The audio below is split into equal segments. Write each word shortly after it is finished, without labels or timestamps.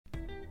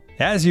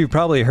As you've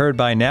probably heard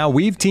by now,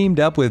 we've teamed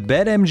up with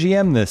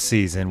BetMGM this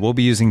season. We'll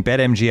be using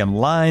BetMGM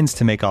lines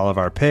to make all of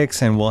our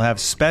picks, and we'll have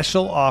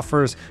special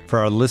offers for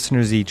our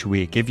listeners each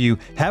week. If you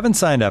haven't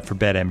signed up for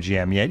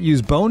BetMGM yet,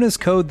 use bonus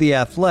code The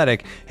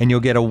Athletic, and you'll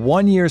get a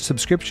 1-year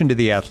subscription to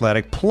The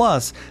Athletic,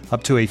 plus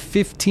up to a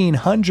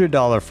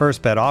 $1,500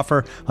 first bet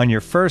offer on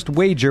your first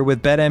wager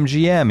with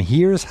BetMGM.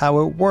 Here's how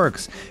it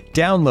works.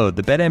 Download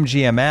the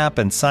BetMGM app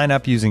and sign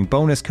up using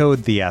bonus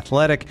code The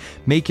Athletic.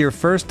 Make your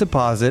first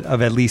deposit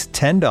of at least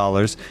 $10.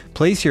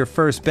 Place your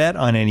first bet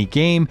on any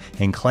game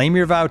and claim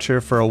your voucher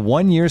for a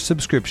 1-year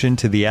subscription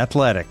to The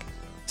Athletic.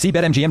 See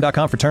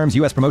BetMGM.com for terms.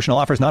 U.S. promotional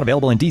offers not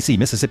available in D.C.,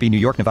 Mississippi, New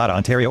York, Nevada,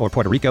 Ontario, or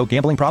Puerto Rico.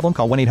 Gambling problem?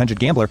 Call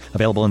 1-800-GAMBLER.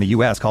 Available in the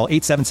U.S. Call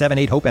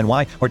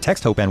 877-8-HOPE-NY or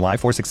text HOPE-NY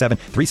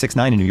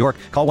 467-369 in New York.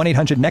 Call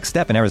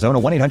 1-800-NEXT-STEP in Arizona.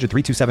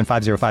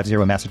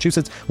 1-800-327-5050 in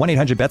Massachusetts.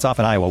 1-800-BETS-OFF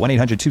in Iowa.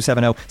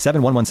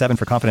 1-800-270-7117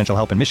 for confidential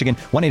help in Michigan.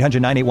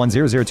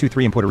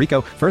 1-800-981-0023 in Puerto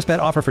Rico. First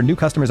bet offer for new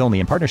customers only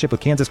in partnership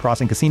with Kansas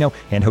Crossing Casino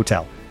and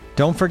Hotel.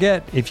 Don't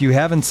forget, if you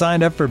haven't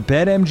signed up for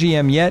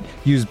BetMGM yet,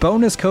 use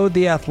bonus code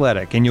The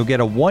Athletic, and you'll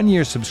get a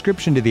 1-year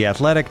subscription to The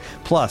Athletic,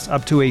 plus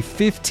up to a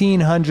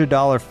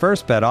 $1,500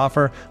 first bet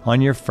offer on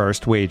your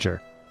first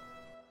wager.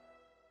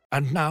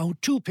 And now,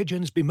 two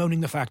pigeons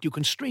bemoaning the fact you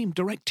can stream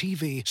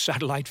DirecTV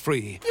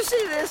satellite-free. You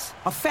see this?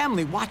 A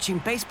family watching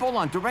baseball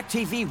on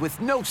DirecTV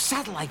with no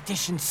satellite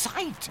dish in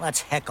sight.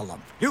 Let's heckle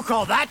them. You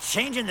call that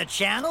changing the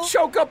channel?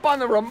 Choke up on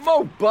the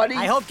remote, buddy.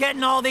 I hope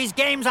getting all these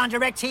games on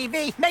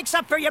DirecTV makes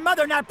up for your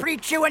mother not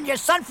pre-chewing your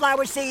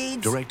sunflower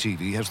seeds.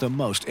 DirecTV has the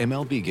most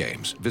MLB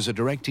games. Visit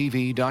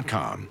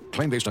DirecTV.com.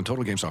 Claim based on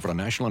total games offered on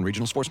national and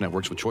regional sports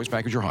networks with choice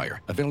package or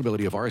higher.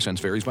 Availability of RSNs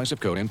varies by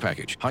zip code and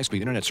package.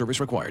 High-speed internet service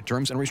required.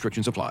 Terms and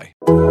restrictions apply. The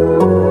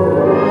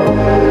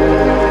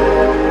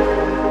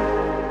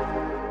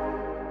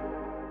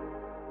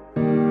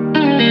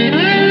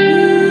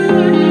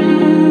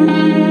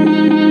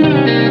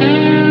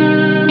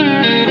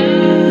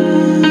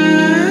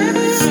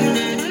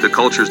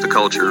culture is the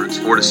culture. It's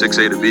 4 to 6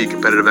 A to B,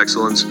 competitive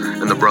excellence,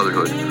 and the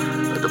brotherhood.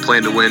 The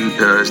plan to win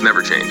has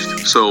never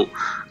changed. So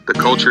the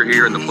culture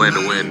here and the plan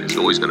to win is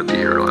always going to be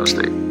here at Ohio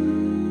State.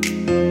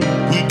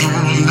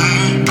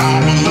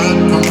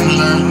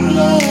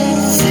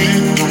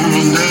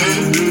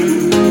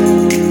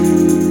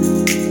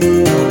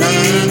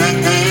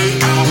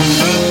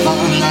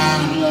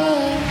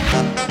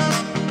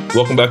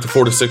 Welcome back to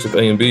 4 to 6 with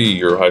A&B,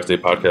 your Ohio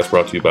State podcast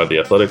brought to you by The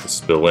Athletic.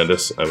 This is Bill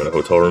Landis. I'm in a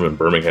hotel room in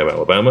Birmingham,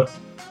 Alabama,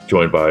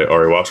 joined by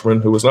Ari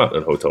Wasserman, who was not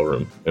in a hotel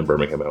room in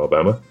Birmingham,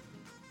 Alabama.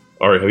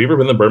 Ari, have you ever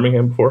been to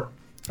Birmingham before?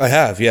 I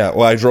have, yeah.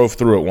 Well, I drove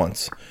through it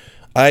once.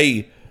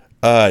 I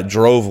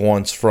drove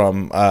once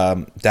from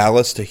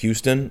Dallas to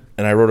Houston,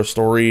 and I wrote a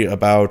story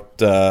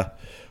about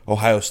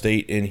Ohio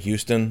State in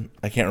Houston.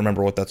 I can't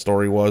remember what that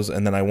story was,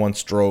 and then I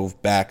once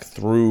drove back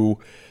through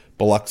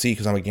Biloxi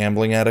because I'm a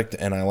gambling addict,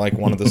 and I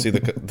wanted to see the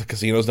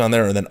casinos down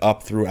there, and then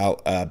up through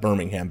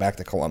Birmingham back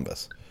to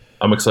Columbus.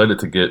 I'm excited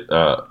to get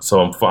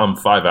so I'm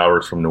 5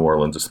 hours from New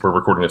Orleans. We're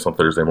recording this on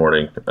Thursday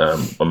morning.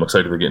 I'm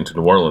excited to get into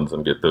New Orleans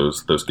and get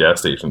those gas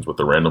stations with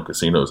the random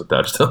casinos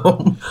attached to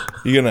them.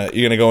 You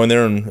gonna go in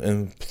there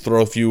and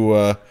throw a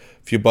few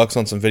bucks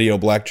on some video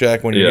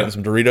blackjack when you're getting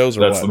some Doritos,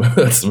 or what?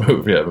 That's the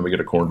move. Yeah, let me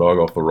get a corn dog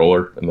off the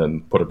roller and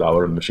then put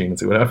 $1 in the machine and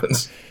see what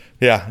happens.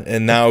 Yeah,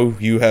 and now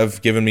you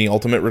have given me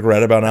ultimate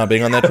regret about not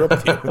being on that trip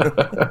with you.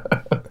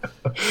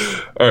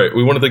 All right,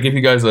 we wanted to give you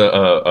guys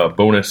a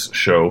bonus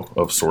show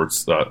of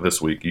sorts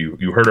this week.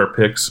 You heard our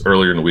picks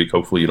earlier in the week.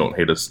 Hopefully you don't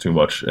hate us too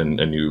much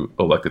and you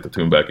elected to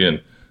tune back in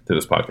to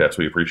this podcast.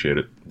 We appreciate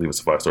it. Leave us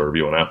a 5-star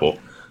review on Apple.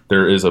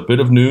 There is a bit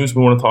of news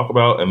we want to talk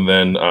about, and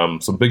then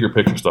some bigger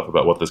picture stuff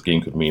about what this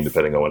game could mean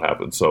depending on what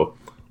happens. So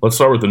let's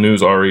start with the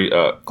news, Ari.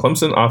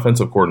 Clemson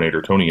offensive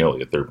coordinator Tony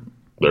Elliott,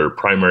 their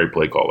primary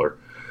play caller,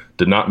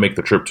 did not make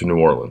the trip to New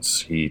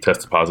Orleans. He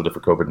tested positive for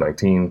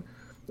COVID-19.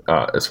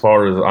 As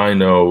far as I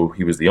know,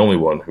 he was the only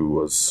one who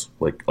was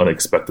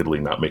unexpectedly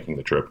not making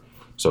the trip.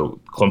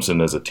 So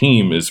Clemson as a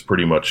team is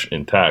pretty much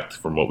intact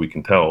from what we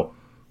can tell,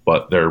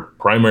 but their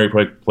primary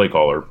play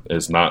caller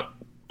is not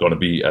going to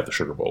be at the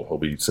Sugar Bowl. He'll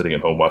be sitting at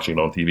home watching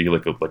it on TV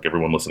like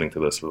everyone listening to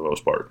this for the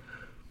most part.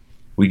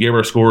 We gave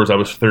our scores. I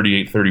was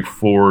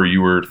 38-34.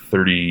 You were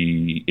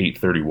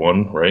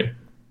 38-31, right?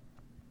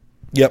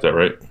 Yep. Is that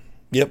right?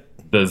 Yep.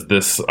 Does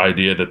this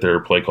idea that their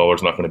play caller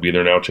is not going to be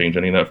there now change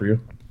any of that for you?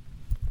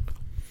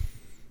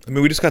 I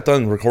mean, we just got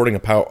done recording a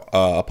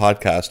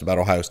podcast about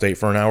Ohio State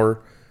for an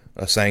hour,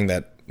 saying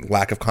that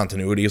lack of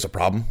continuity is a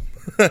problem.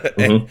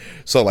 And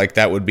so,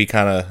 that would be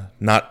kind of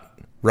not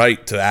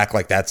right to act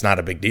like that's not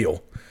a big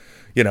deal.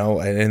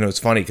 And it was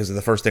funny because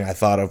the first thing I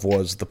thought of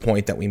was the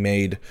point that we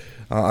made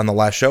on the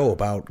last show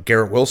about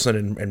Garrett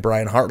Wilson and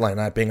Brian Hartline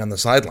not being on the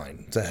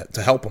sideline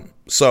to help him.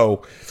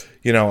 So,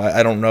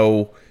 I don't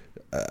know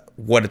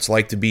what it's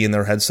like to be in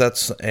their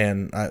headsets,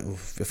 and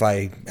if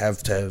I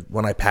have to,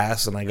 when I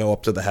pass and I go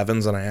up to the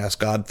heavens and I ask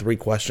God 3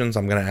 questions,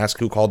 I'm going to ask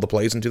who called the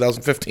plays in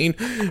 2015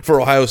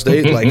 for Ohio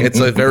State. It's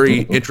a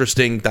very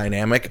interesting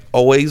dynamic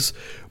always,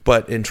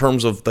 But in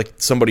terms of like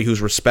somebody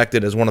who's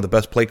respected as one of the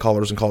best play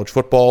callers in college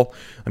football,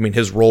 I mean,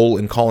 his role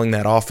in calling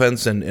that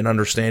offense and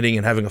understanding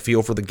and having a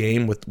feel for the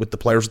game with the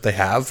players that they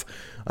have,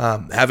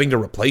 having to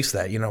replace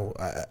that,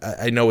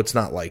 I know it's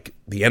not like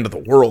the end of the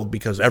world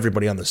because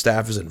everybody on the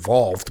staff is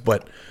involved,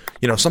 but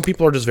some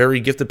people are just very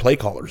gifted play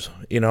callers,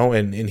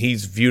 and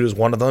he's viewed as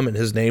one of them, and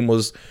his name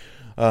was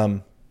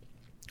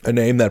a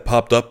name that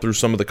popped up through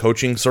some of the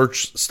coaching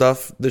search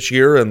stuff this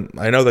year, and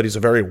I know that he's a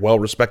very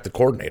well-respected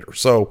coordinator.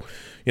 So,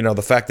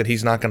 the fact that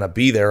he's not going to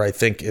be there, I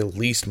think at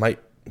least might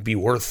be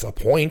worth a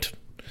point.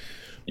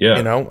 Yeah.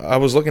 I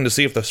was looking to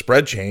see if the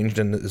spread changed,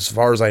 and as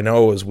far as I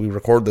know, as we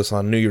record this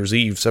on New Year's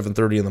Eve,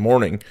 7:30 in the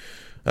morning,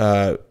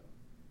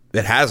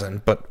 it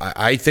hasn't, but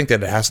I think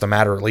that it has to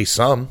matter at least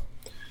some.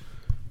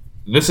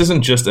 This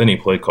isn't just any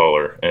play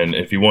caller, and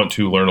if you want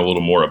to learn a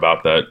little more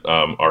about that,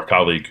 our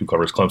colleague who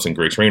covers Clemson,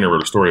 Grace Rayner,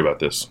 wrote a story about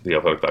this,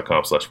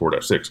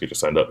 theathletic.com/4-6. Get you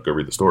signed up, go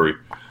read the story.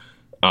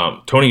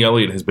 Tony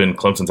Elliott has been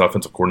Clemson's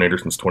offensive coordinator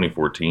since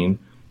 2014,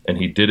 and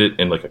he did it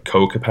in like a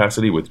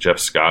co-capacity with Jeff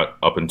Scott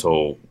up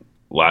until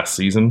last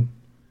season,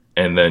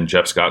 and then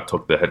Jeff Scott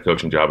took the head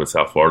coaching job at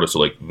South Florida. So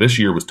like this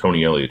year was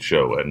Tony Elliott's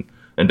show, and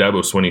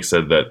Dabo Swinney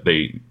said that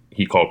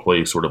he called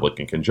plays sort of like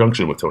in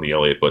conjunction with Tony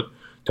Elliott, but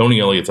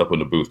Tony Elliott's up in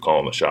the booth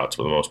calling the shots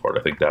for the most part.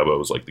 I think Dabo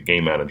was like the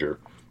game manager,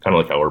 kind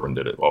of like how Urban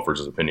did it, offers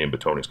his opinion, but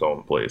Tony's calling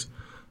the plays.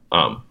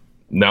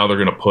 Now they're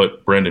going to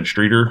put Brandon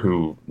Streeter,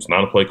 who is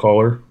not a play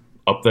caller,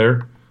 up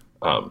there.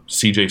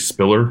 C.J.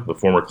 Spiller, the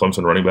former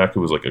Clemson running back,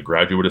 who was like a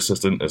graduate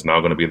assistant, is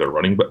now going to be their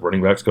running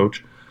backs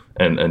coach.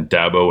 And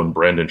Dabo and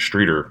Brandon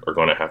Streeter are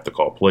going to have to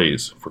call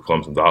plays for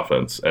Clemson's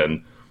offense.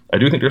 And I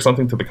do think there's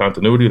something to the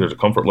continuity. There's a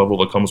comfort level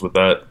that comes with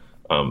that.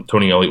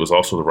 Tony Elliott was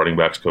also the running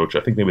backs coach.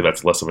 I think maybe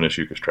that's less of an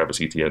issue because Travis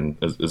Etienne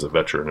is a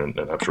veteran,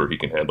 and I'm sure he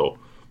can handle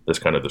this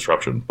kind of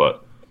disruption.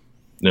 But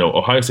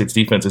Ohio State's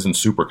defense isn't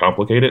super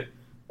complicated.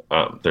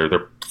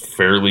 They're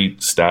fairly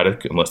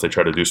static unless they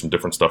try to do some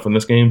different stuff in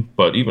this game.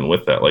 But even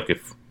with that,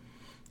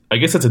 I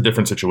guess it's a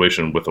different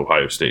situation with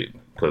Ohio State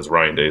because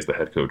Ryan Day is the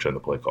head coach and the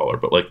play caller.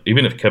 But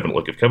even if Kevin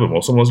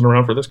Wilson wasn't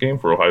around for this game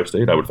for Ohio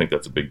State, I would think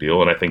that's a big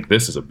deal. And I think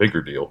this is a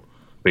bigger deal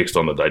based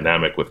on the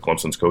dynamic with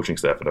Clemson's coaching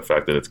staff and the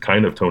fact that it's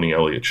kind of Tony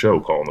Elliott's show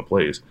calling the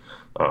plays.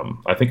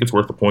 I think it's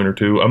worth a point or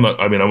two. I'm not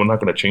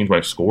going to change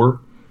my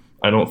score,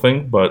 I don't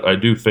think, but I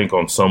do think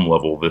on some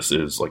level this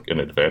is like an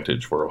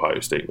advantage for Ohio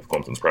State with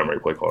Clemson's primary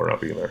play caller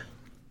not being there.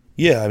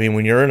 Yeah,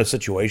 when you're in a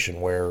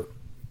situation where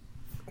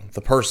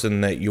the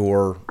person that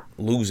you're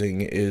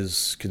losing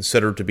is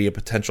considered to be a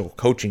potential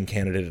coaching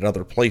candidate at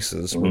other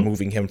places,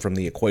 removing him from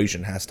the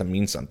equation has to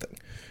mean something.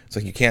 It's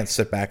like you can't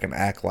sit back and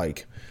act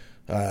like,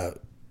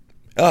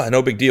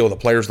 no big deal, the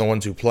players are the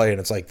ones who play, and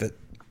it's like that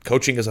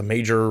coaching is a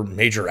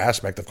major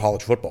aspect of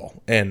college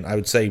football, and I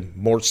would say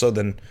more so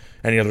than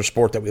any other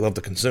sport that we love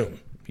to consume.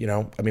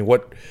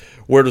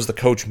 Where does the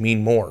coach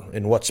mean more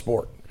in what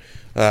sport?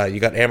 You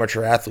got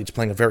amateur athletes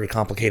playing a very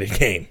complicated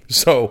game,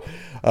 so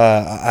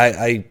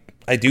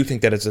I do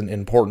think that it's an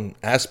important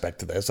aspect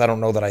to this. I don't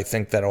know that I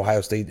think that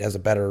Ohio State has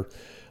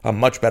a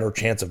much better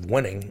chance of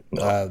winning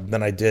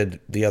than I did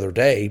the other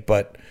day,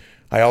 but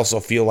I also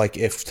feel like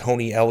if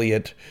Tony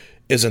Elliott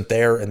isn't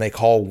there and they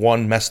call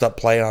one messed up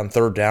play on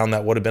third down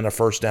that would have been a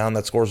first down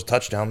that scores a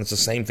touchdown, it's the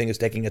same thing as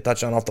taking a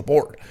touchdown off the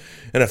board.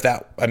 And if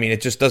that,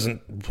 it just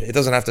doesn't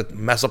have to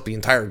mess up the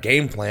entire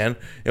game plan,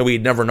 and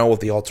we'd never know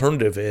what the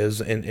alternative is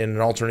in an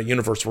alternate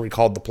universe where we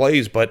called the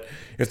plays. But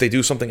if they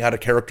do something out of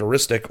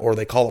characteristic, or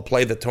they call a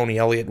play that Tony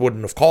Elliott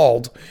wouldn't have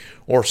called,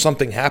 or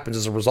something happens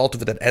as a result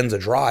of it that ends a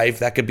drive,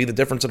 that could be the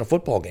difference in a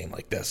football game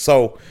like this.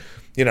 So,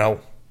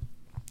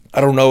 I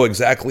don't know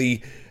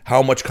exactly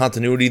how much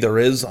continuity there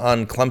is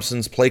on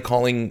Clemson's play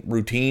calling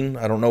routine.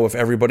 I don't know if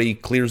everybody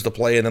clears the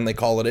play and then they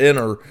call it in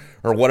or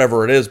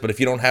whatever it is, but if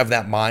you don't have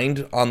that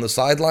mind on the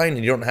sideline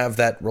and you don't have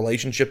that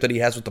relationship that he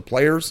has with the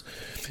players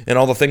and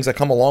all the things that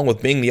come along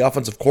with being the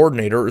offensive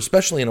coordinator,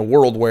 especially in a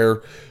world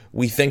where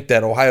we think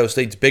that Ohio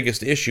State's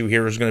biggest issue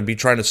here is going to be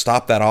trying to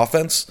stop that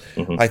offense,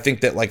 I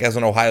think that as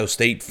an Ohio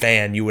State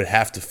fan, you would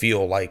have to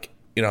feel like,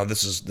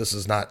 this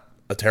is not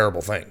a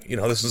terrible thing.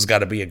 This has got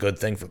to be a good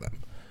thing for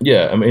them.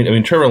 Yeah,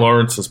 Trevor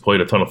Lawrence has played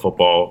a ton of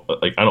football.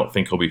 I don't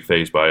think he'll be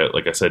fazed by it.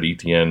 Like I said,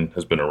 Etienne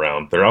has been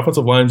around. Their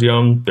offensive line's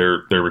young.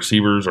 Their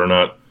receivers are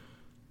not,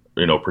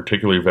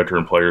 particularly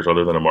veteran players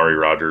other than Amari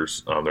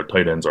Rodgers. Their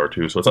tight ends are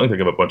too. So it's not like they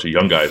have a bunch of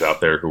young guys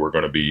out there who are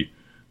going to be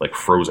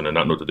frozen and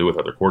not know what to do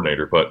without their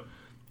coordinator. But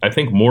I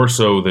think more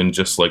so than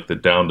just the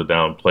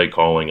down-to-down play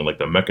calling and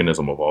the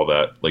mechanism of all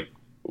that.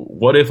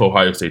 What if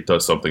Ohio State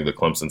does something that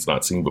Clemson's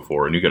not seen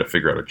before, and you got to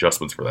figure out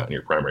adjustments for that, and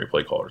your primary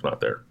play caller's not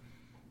there?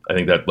 I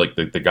think that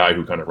the guy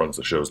who kind of runs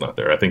the show is not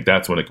there. I think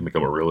that's when it can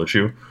become a real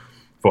issue.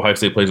 If Ohio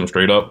State plays them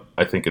straight up,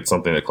 I think it's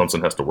something that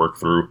Clemson has to work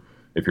through.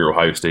 If you're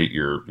Ohio State,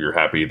 you're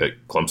happy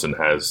that Clemson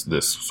has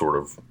this sort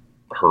of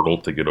hurdle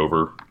to get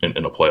over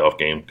in a playoff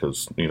game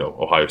because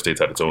Ohio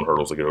State's had its own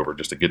hurdles to get over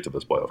just to get to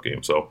this playoff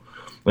game. So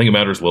I think it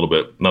matters a little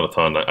bit, not a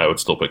ton. I would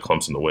still pick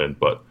Clemson to win,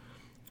 but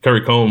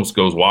Kerry Combs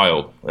goes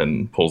wild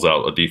and pulls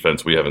out a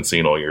defense we haven't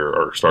seen all year,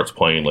 or starts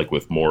playing like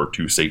with more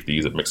two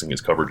safeties and mixing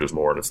his coverages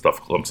more, and it's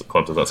stuff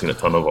Clemson's not seen a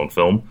ton of on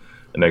film,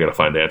 and they got to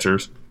find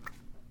answers.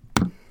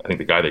 I think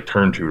the guy they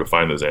turn to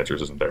find those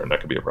answers isn't there, and that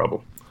could be a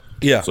problem.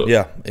 Yeah,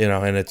 yeah,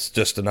 and it's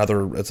just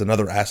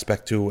another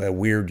aspect to a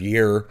weird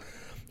year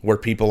where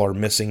people are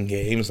missing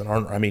games and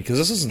aren't. I mean, because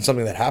this isn't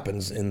something that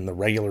happens in the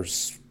regular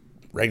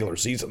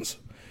seasons.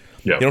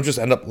 Yeah. You don't just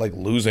end up like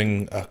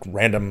losing a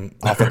random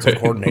offensive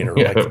coordinator,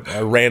 like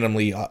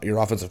randomly your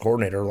offensive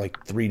coordinator,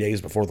 like 3 days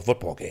before the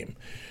football game.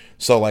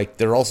 So like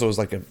there also is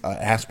like an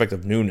aspect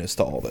of newness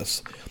to all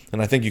this,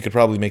 and I think you could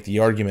probably make the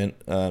argument,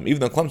 even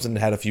though Clemson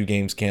had a few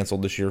games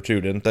canceled this year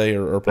too, didn't they,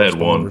 or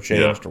postponed or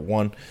changed or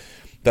one,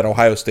 that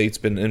Ohio State's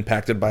been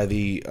impacted by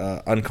the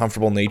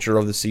uncomfortable nature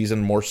of the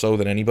season more so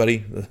than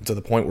anybody, to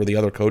the point where the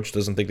other coach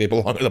doesn't think they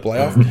belong in the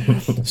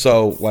playoff.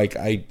 So like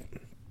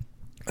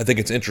I think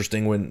it's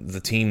interesting when the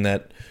team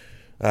that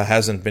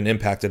hasn't been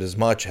impacted as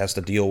much has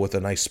to deal with a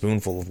nice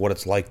spoonful of what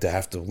it's like to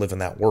have to live in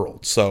that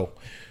world. So,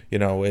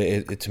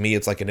 to me,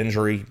 it's like an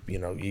injury.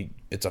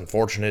 It's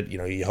unfortunate.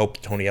 You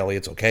hope Tony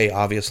Elliott's okay,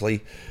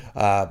 obviously.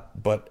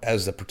 But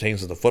as it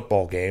pertains to the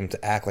football game,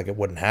 to act like it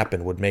wouldn't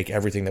happen would make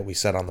everything that we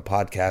said on the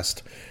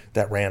podcast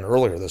that ran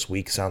earlier this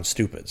week sound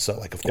stupid. So,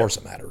 of course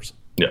it matters.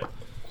 Yeah.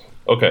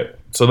 Okay,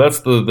 so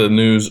that's the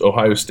news.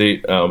 Ohio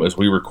State, as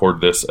we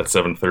record this at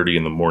 7:30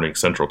 in the morning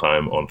Central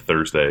Time on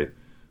Thursday,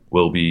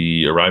 will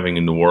be arriving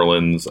in New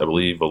Orleans, I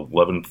believe,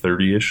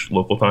 11:30-ish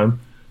local time.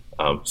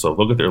 So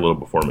they'll get there a little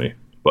before me.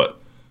 But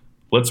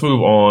let's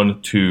move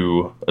on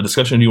to a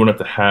discussion you want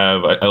to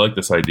have. I like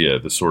this idea,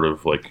 this sort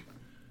of like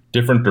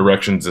different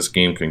directions this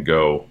game can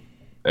go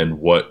and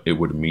what it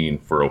would mean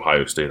for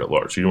Ohio State at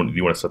large. So do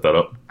you want to set that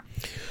up?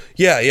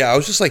 Yeah. I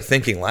was just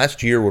thinking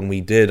last year when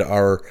we did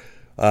our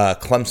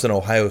Clemson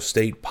Ohio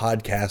State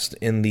podcast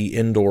in the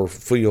indoor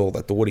field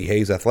at the Woody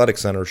Hayes Athletic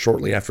Center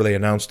shortly after they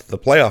announced the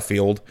playoff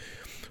field,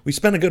 we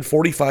spent a good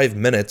 45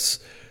 minutes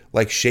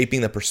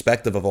shaping the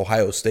perspective of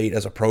Ohio State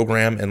as a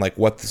program and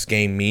what this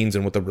game means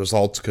and what the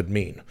results could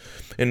mean.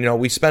 And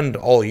we spend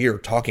all year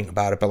talking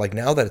about it, but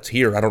now that it's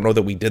here, I don't know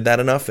that we did that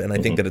enough, and I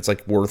think that it's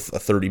worth a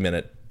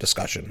 30-minute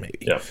discussion maybe.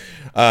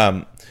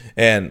 Yeah.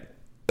 And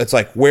it's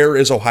where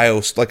is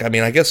Ohio?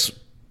 I guess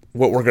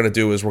what we're going to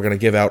do is we're going to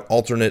give out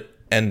alternate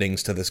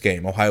endings to this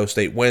game. Ohio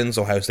State wins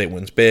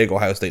big,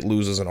 Ohio State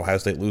loses, and Ohio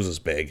State loses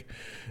big.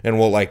 And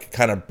we'll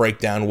kind of break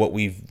down what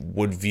we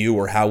would view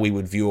or how we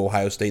would view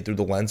Ohio State through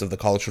the lens of the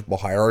college football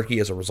hierarchy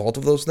as a result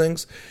of those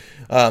things.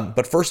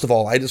 But first of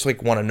all, I just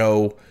want to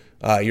know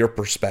your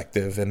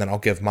perspective, and then I'll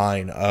give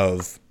mine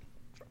of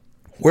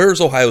where is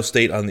Ohio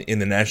State in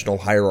the national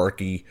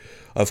hierarchy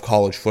of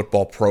college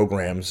football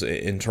programs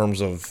in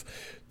terms of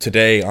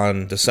today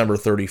on December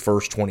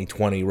 31st,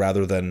 2020,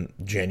 rather than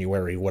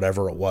January,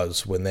 whatever it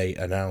was when they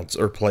announced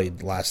or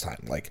played last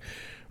time,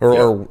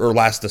 or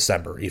last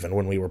December, even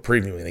when we were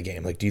previewing the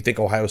game. Do you think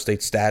Ohio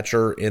State's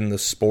stature in the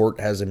sport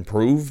has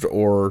improved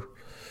or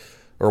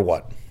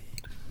what?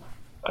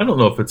 I don't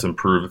know if it's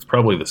improved. It's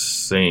probably the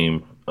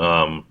same.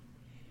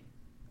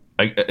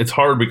 It's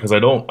hard because I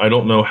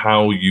don't know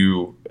how it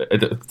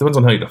depends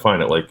on how you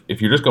define it.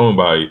 If you're just going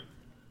by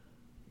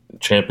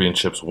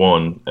championships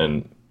won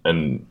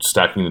and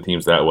stacking the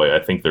teams that way, I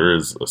think there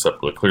is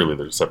clearly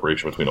there's a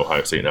separation between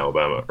Ohio State and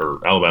Alabama,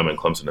 or Alabama and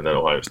Clemson, and then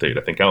Ohio State.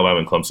 I think Alabama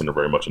and Clemson are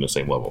very much in the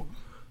same level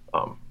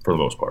for the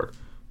most part.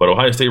 But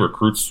Ohio State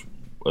recruits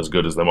as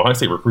good as them. Ohio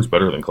State recruits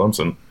better than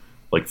Clemson,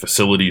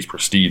 facilities,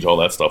 prestige, all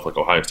that stuff.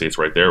 Ohio State's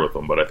right there with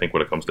them. But I think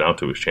what it comes down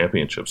to is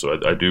championships. So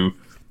I do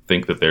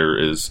think that there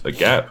is a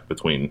gap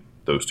between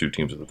those two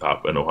teams at the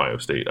top and Ohio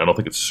State. I don't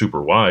think it's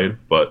super wide,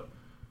 but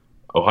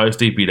Ohio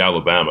State beat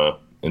Alabama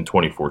in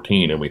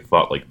 2014, and we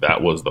thought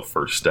that was the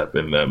first step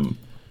in them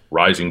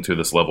rising to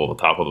this level at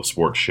the top of the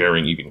sport,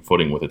 sharing even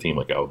footing with a team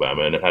like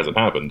Alabama, and it hasn't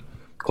happened.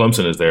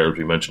 Clemson is there, as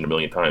we mentioned a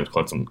million times.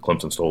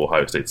 Clemson stole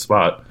Ohio State's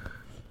spot,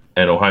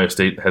 and Ohio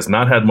State has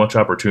not had much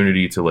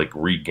opportunity to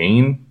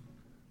regain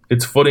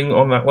its footing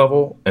on that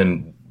level,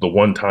 and the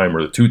one time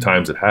or the two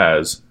times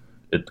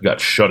it got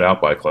shut out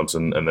by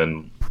Clemson and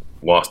then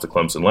lost to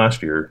Clemson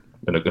last year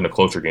in a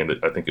closer game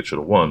that I think it should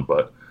have won,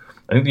 but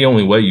I think the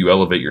only way you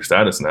elevate your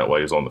status in that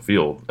way is on the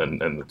field, and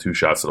the two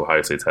shots that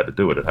Ohio State's had to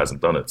do it hasn't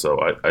done it. So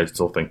I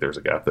still think there's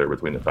a gap there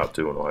between the top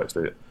two and Ohio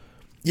State.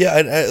 Yeah,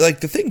 and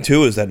the thing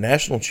too is that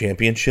national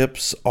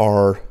championships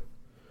are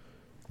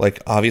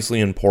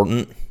obviously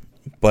important,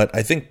 but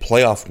I think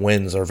playoff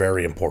wins are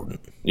very important.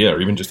 Yeah,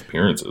 or even just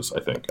appearances, I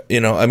think.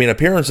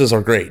 Appearances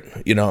are great.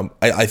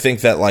 I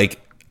think that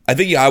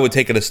I would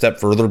take it a step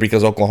further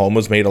because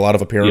Oklahoma's made a lot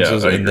of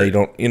appearances and they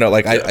don't,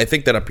 I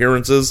think that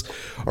appearances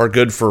are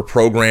good for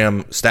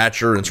program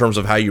stature in terms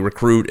of how you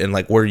recruit and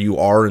where you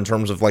are in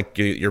terms of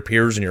your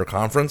peers in your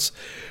conference.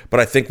 But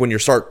I think when you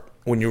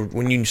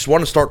just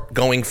want to start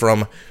going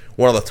from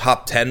one of the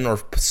top 10 or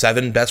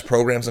 7 best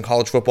programs in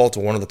college football to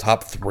one of the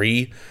top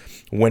 3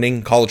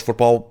 winning college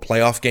football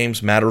playoff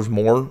games matters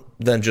more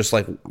than just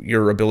like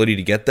your ability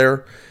to get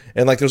there.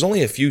 And like there's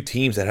only a few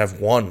teams that have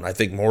won, I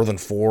think, more than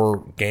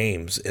 4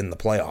 games in the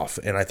playoff,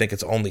 and I think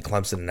it's only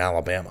Clemson and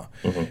Alabama.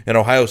 And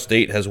Ohio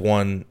State has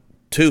won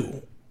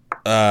 2.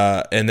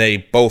 And they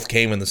both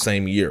came in the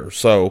same year.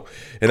 So,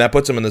 and that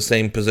puts them in the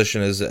same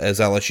position as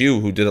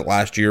LSU, who did it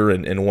last year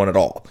and won it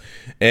all.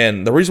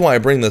 And the reason why I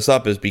bring this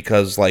up is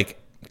because,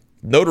 like,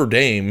 Notre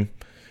Dame,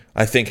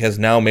 I think, has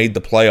now made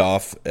the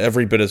playoff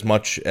every bit as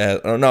much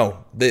as,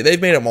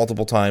 they've made it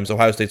multiple times.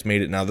 Ohio State's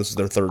made it now. This is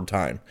their 3rd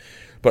time.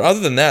 But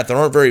other than that, there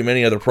aren't very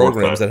many other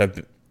programs that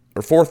have,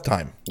 or 4th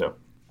time. Yeah.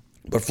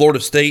 But Florida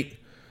State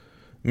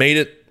made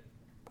it.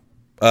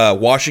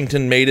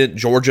 Washington made it.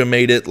 Georgia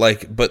made it.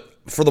 But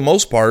for the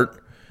most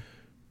part,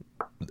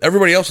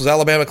 everybody else was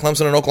Alabama,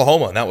 Clemson, and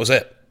Oklahoma, and that was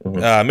it.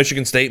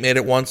 Michigan State made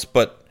it once,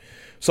 but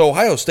so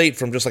Ohio State,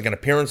 from just like an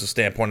appearances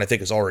standpoint, I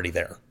think is already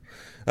there,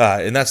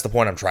 and that's the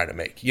point I'm trying to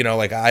make. You know,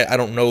 like I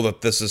don't know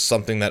that this is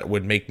something that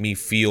would make me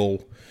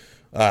feel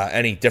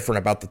any different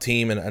about the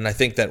team, and I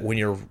think that when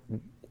you're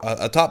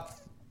a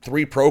top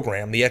 3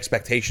 program, the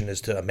expectation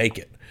is to make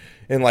it,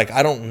 and like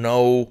I don't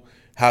know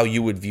how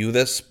you would view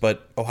this,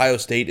 but Ohio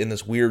State in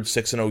this weird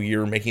 6-0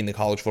 year making the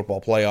college football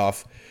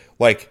playoff.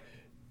 Like,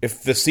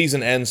 if the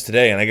season ends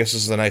today, and I guess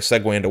this is a nice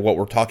segue into what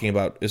we're talking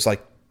about, is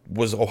like,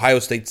 was Ohio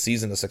State's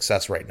season a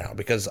success right now?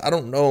 Because I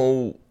don't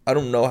know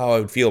how I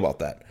would feel about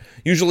that.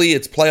 Usually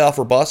it's playoff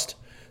or bust,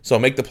 so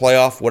make the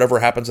playoff. Whatever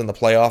happens in the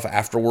playoff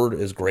afterward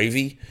is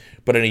gravy.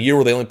 But in a year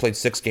where they only played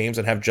 6 games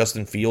and have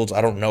Justin Fields,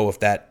 I don't know if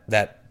that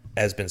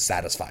has been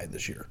satisfied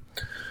this year.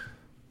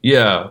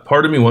 Yeah,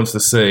 part of me wants to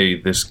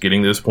say this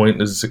getting to this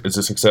point is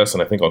a success,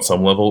 and I think on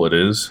some level it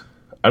is.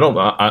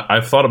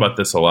 I've thought about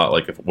this a lot.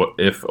 Like,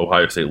 if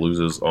Ohio State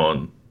loses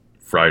on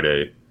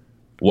Friday,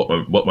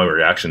 what my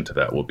reaction to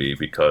that will be?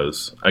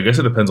 Because I guess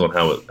it depends on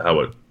how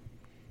it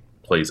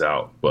plays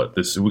out. But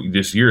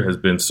this year has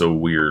been so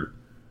weird,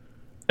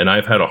 and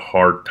I've had a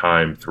hard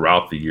time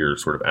throughout the year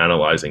sort of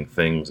analyzing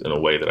things in a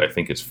way that I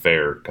think is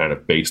fair, kind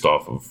of based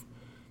off of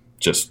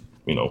just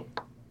the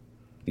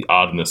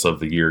oddness of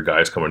the year,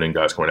 guys coming in,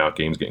 guys coming out,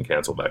 games getting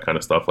canceled, that kind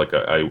of stuff. Like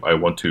I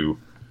want to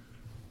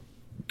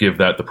give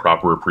that the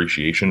proper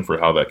appreciation for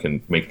how that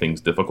can make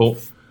things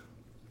difficult.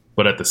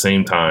 But at the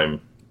same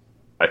time,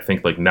 I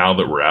think like now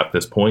that we're at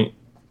this point,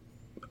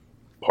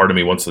 part of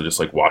me wants to just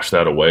like wash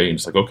that away and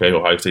just like, okay,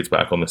 Ohio State's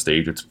back on the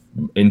stage. It's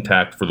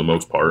intact for the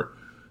most part.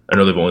 I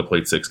know they've only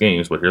played 6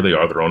 games, but here they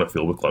are. They're on a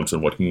field with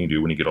Clemson. What can you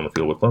do when you get on the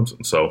field with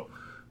Clemson? So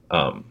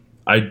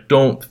I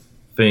don't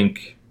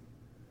think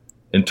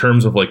in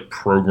terms of like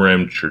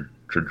program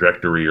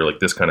trajectory or like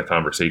this kind of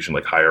conversation,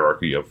 like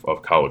hierarchy of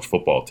college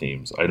football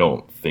teams, I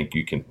don't think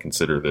you can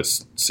consider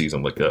this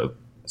season like a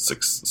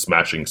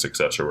smashing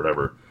success or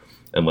whatever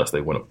unless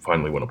they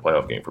finally win a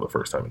playoff game for the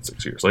first time in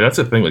 6 years. Like that's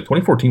the thing. Like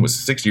 2014 was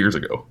 6 years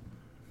ago.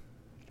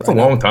 That's a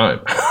long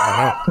time.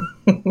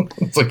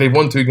 It's like they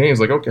won 2 games.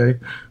 Like, okay,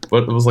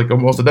 but it was like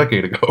almost a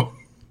decade ago.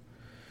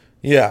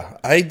 Yeah,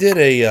 I did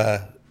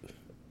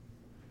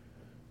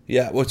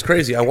what's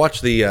crazy, I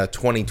watched the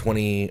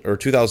 2020 or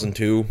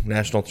 2002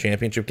 national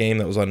championship game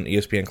that was on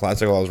ESPN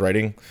Classic while I was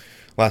writing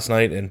last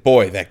night, and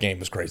boy, that game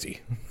was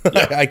crazy.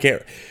 Yeah. I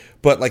can't.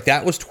 But like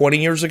that was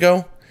 20 years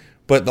ago.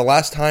 But the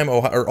last time,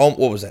 what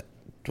was that?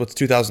 What's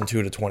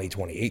 2002 to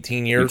 2020?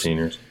 18 years. 18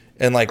 years.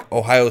 And like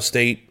Ohio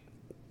State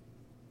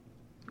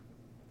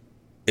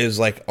is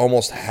like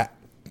almost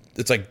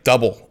it's like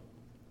double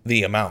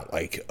the amount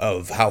like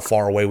of how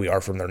far away we are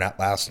from their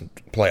last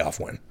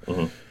playoff win.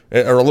 Mm-hmm.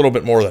 Or a little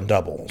bit more than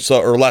double,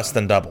 or less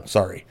than double,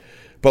 sorry.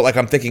 But like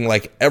I'm thinking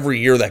like every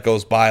year that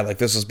goes by, like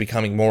this is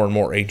becoming more and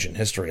more ancient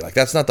history. Like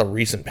that's not the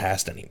recent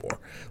past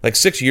anymore. Like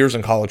 6 years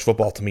in college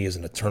football to me is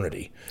an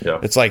eternity. Yeah.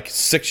 It's like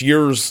 6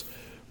 years.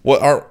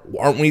 What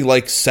aren't we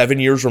like 7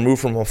 years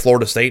removed from a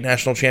Florida State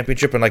national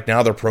championship, and like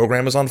now their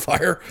program is on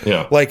fire?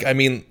 Yeah. Like I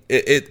mean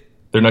they're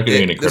not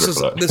getting any credit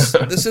for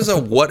that. This is a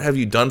what have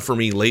you done for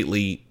me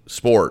lately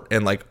sport,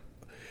 and like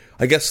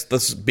I guess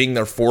this being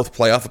their 4th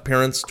playoff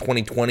appearance,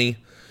 2020.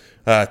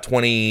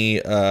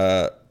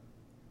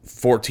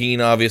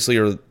 2014, obviously,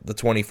 or the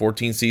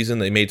 2014 season.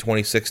 They made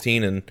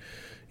 2016, and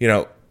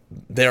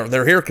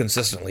they're here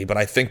consistently. But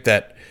I think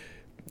that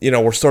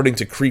we're starting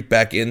to creep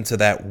back into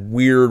that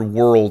weird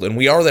world, and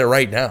we are there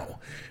right now,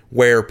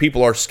 where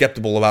people are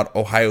skeptical about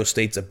Ohio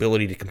State's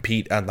ability to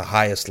compete on the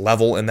highest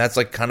level, and that's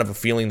like kind of a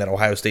feeling that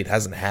Ohio State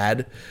hasn't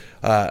had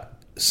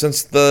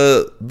since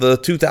the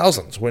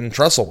 2000s when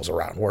Tressel was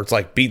around, where it's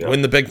like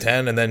win the Big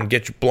Ten and then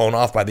get you blown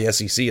off by the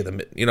SEC.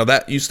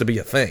 That used to be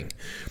a thing.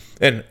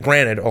 And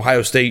granted,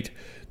 Ohio State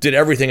did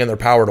everything in their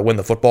power to win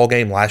the football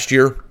game last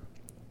year.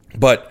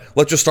 But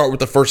let's just start with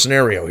the first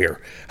scenario here.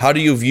 How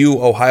do you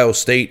view Ohio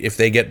State if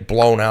they get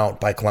blown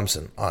out by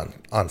Clemson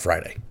on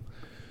Friday?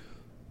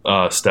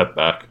 Step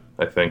back,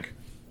 I think,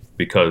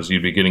 because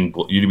you'd be getting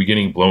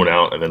blown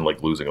out and then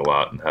like losing a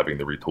lot and having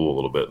to retool a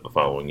little bit the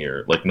following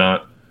year. Like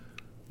not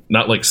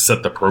like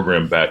set the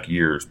program back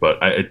years, but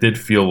it did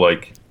feel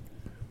like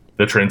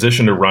the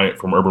transition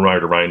from Urban Meyer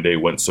to Ryan Day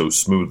went so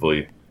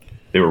smoothly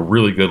They were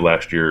really good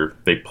last year.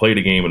 They played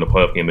a game in the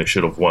playoff game they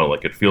should have won.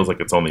 Like, it feels like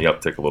it's on the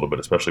uptick a little bit,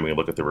 especially when you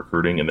look at the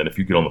recruiting. And then if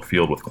you get on the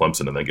field with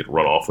Clemson and then get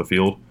run off the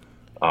field,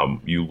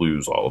 you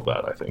lose all of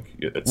that, I think.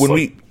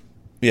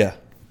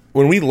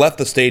 When we left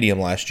the stadium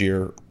last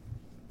year,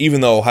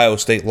 even though Ohio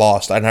State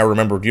lost, and do you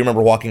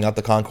remember walking out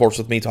the concourse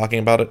with me talking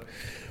about it?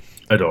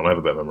 I don't. I have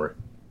a bad memory.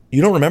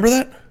 You don't remember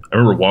that? I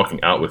remember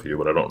walking out with you,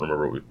 but I don't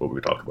remember what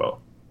we talked about.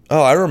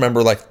 Oh, I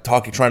remember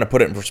trying to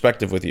put it in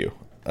perspective with you.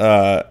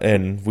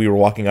 And we were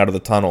walking out of the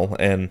tunnel,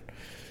 and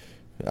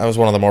that was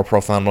one of the more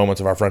profound moments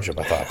of our friendship,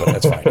 I thought, but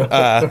that's fine.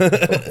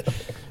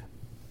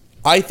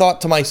 I thought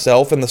to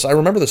myself, and I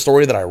remember the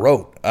story that I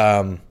wrote,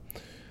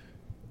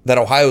 that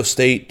Ohio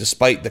State,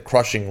 despite the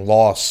crushing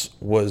loss,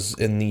 was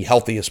in the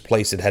healthiest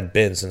place it had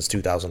been since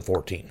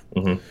 2014.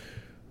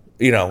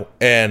 Mm-hmm.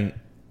 And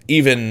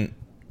even...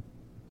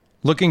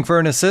 Looking for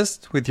an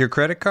assist with your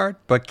credit card,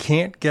 but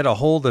can't get a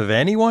hold of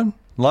anyone?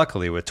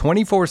 Luckily, with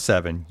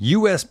 24/7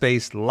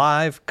 U.S.-based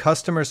live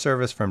customer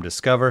service from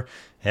Discover,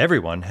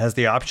 everyone has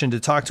the option to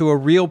talk to a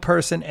real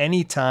person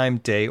anytime,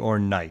 day or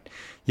night.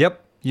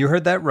 Yep, you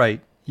heard that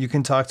right. You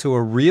can talk to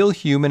a real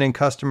human in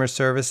customer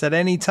service at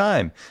any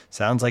time.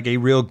 Sounds like a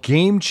real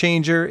game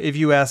changer if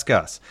you ask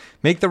us.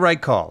 Make the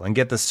right call and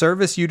get the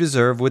service you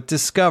deserve with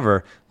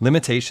Discover.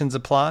 Limitations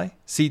apply.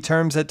 See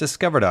terms at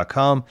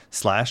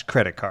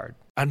discover.com/creditcard.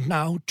 And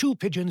now, two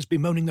pigeons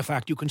bemoaning the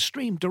fact you can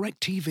stream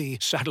DirecTV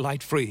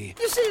satellite-free.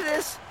 You see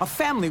this? A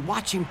family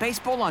watching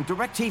baseball on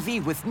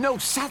DirecTV with no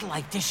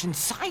satellite dish in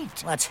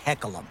sight. Let's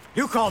heckle them.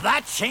 You call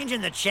that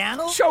changing the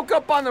channel? Choke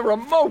up on the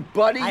remote,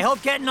 buddy. I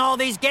hope getting all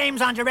these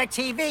games on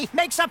DirecTV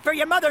makes up for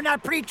your mother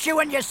not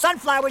pre-chewing your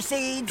sunflower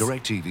seeds.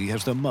 DirecTV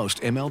has the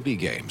most MLB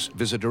games.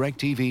 Visit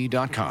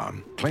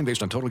DirecTV.com. Claim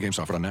based on total games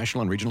offered on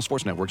national and regional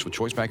sports networks with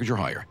choice package or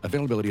higher.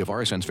 Availability of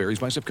RSNs varies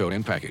by zip code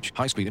and package.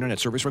 High-speed internet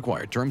service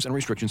required. Terms and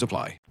restrictions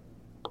apply.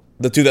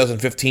 The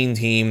 2015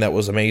 team that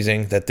was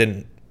amazing, that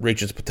didn't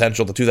reach its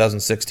potential. The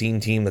 2016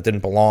 team that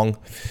didn't belong,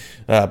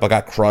 but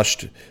got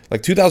crushed.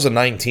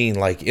 2019,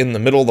 in the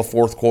middle of the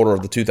fourth quarter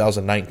of the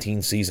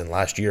 2019 season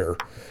last year,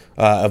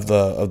 of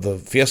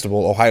the Fiesta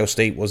Bowl, Ohio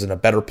State was in a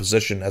better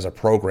position as a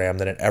program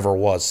than it ever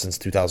was since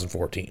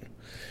 2014.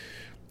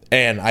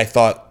 And I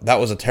thought that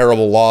was a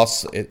terrible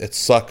loss. It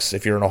sucks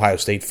if you're an Ohio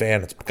State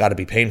fan. It's got to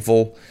be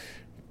painful.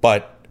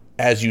 But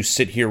as you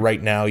sit here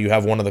right now, you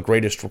have one of the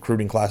greatest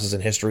recruiting classes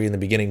in history in the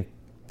beginning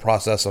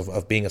process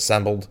of being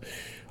assembled.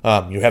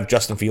 You have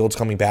Justin Fields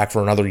coming back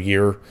for another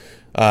year.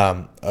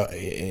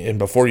 And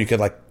before you could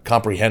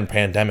comprehend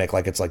pandemic,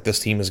 this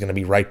team is going to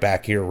be right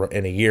back here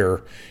in a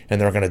year,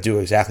 and they're going to do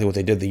exactly what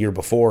they did the year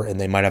before,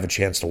 and they might have a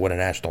chance to win a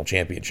national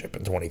championship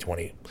in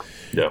 2020.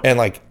 Yeah. And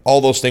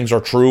all those things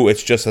are true.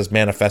 It's just has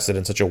manifested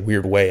in such a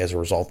weird way as a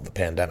result of the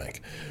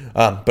pandemic.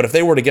 But if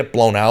they were to get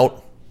blown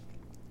out,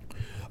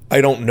 I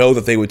don't know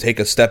that they would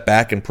take a step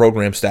back in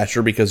program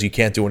stature, because you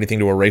can't do anything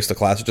to erase the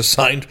class it just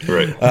signed.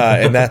 Right.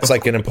 And that's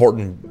an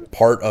important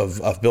part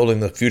of building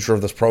the future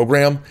of this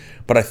program.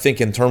 But I think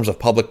in terms of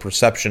public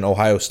perception,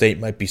 Ohio State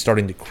might be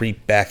starting to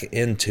creep back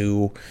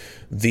into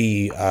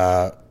the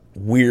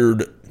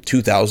weird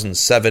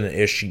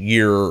 2007-ish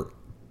year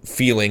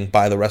feeling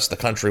by the rest of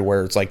the country,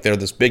 where it's they're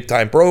this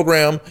big-time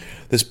program,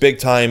 this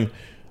big-time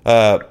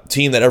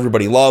team that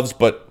everybody loves,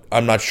 but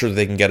I'm not sure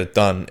they can get it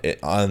done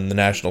on the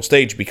national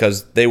stage,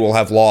 because they will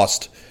have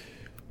lost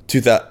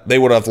they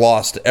would have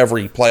lost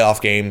every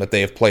playoff game that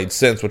they have played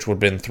since, which would have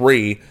been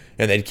 3,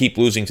 and they'd keep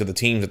losing to the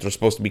teams that they're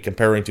supposed to be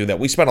comparing to, that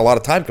we spent a lot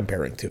of time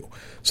comparing to.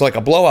 So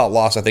a blowout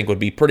loss, I think, would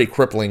be pretty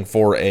crippling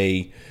for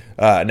a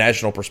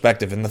national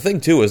perspective. And the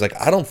thing too is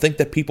I don't think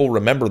that people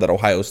remember that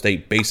Ohio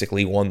State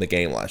basically won the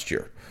game last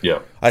year. Yeah.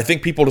 I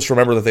think people just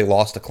remember that they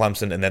lost to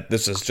Clemson, and that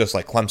this is just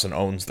Clemson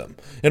owns them,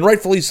 and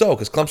rightfully so,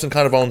 because Clemson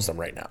kind of owns them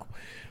right now.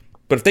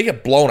 But if they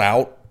get blown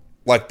out,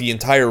 the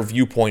entire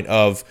viewpoint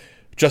of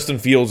Justin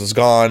Fields is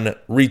gone,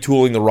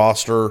 retooling the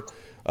roster,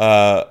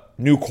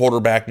 new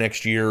quarterback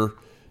next year,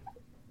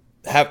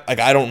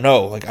 I don't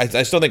know.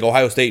 I still think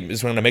Ohio State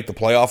is going to make the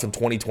playoff in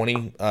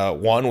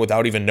 2021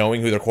 without even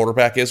knowing who their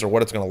quarterback is or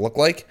what it's going to look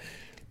like.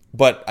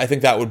 But I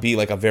think that would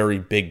be a very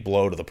big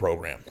blow to the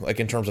program,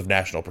 in terms of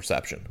national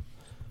perception.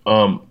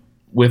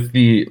 With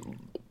the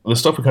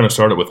stuff we kind of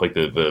started with,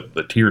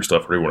 the tier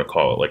stuff, whatever you want to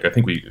call it, I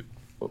think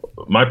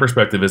my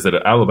perspective is that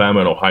Alabama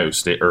and Ohio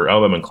State, or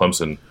Alabama and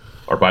Clemson,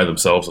 are by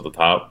themselves at the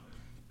top.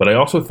 But I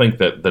also think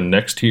that the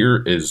next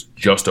tier is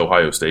just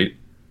Ohio State,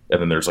 and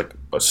then there's a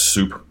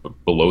soup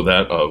below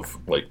that of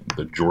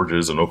the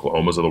Georgias and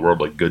Oklahomas of the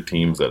world, good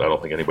teams that I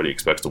don't think anybody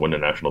expects to win a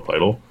national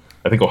title.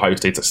 I think Ohio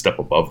State's a step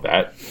above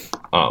that.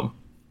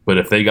 But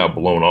if they got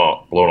blown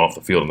off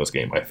the field in this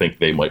game, I think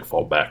they might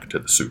fall back to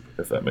the soup,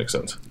 if that makes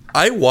sense.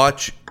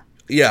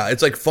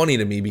 It's funny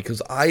to me,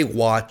 because I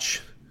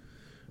watch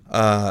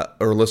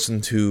or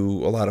listen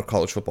to a lot of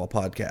college football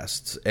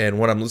podcasts. And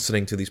when I'm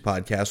listening to these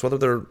podcasts, whether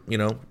they're,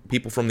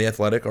 people from The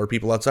Athletic or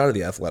people outside of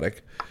The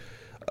Athletic,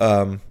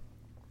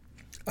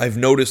 I've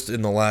noticed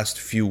in the last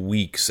few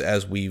weeks,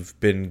 as we've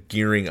been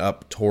gearing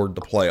up toward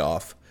the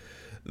playoff,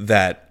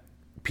 that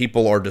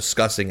people are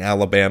discussing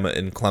Alabama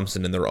and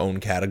Clemson in their own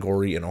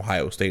category, and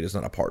Ohio State is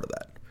not a part of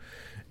that.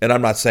 And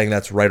I'm not saying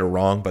that's right or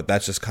wrong, but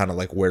that's just kind of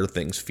like where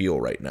things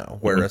feel right now,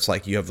 where it's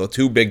like you have the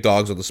two big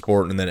dogs of the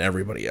sport and then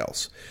everybody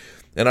else.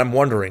 And I'm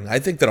wondering, I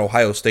think that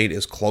Ohio State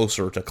is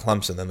closer to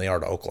Clemson than they are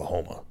to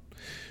Oklahoma,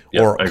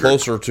 or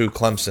closer to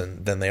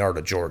Clemson than they are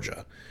to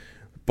Georgia.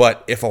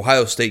 But if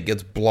Ohio State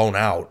gets blown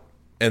out,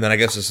 and then I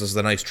guess this is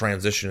the nice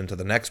transition into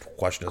the next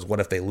question is, what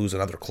if they lose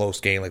another close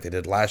game like they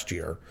did last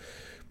year?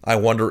 I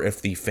wonder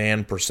if the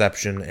fan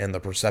perception and the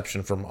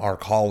perception from our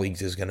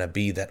colleagues is going to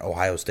be that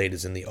Ohio State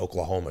is in the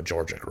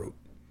Oklahoma-Georgia group.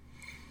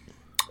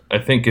 I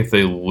think if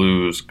they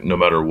lose, no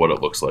matter what it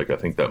looks like, I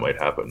think that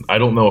might happen. I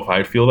don't know if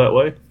I'd feel that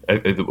way.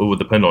 It would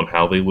depend on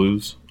how they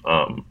lose.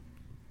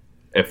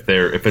 If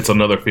it's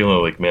another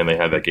feeling like, man, they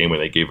had that game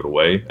and they gave it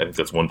away, I think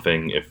that's one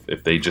thing.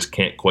 If they just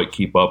can't quite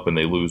keep up and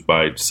they lose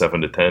by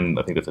 7-10,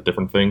 I think that's a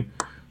different thing.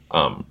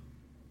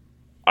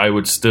 I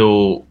would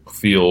still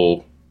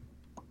feel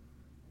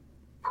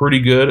pretty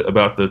good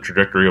about the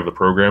trajectory of the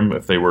program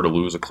if they were to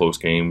lose a close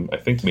game. I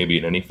think maybe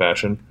in any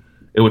fashion.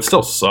 It would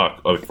still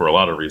suck for a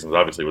lot of reasons.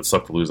 Obviously, it would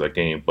suck to lose that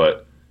game,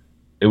 but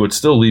it would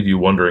still leave you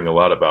wondering a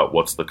lot about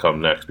what's to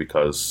come next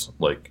because,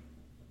 like,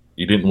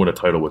 you didn't win a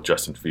title with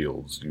Justin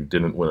Fields. You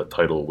didn't win a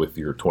title with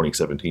your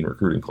 2017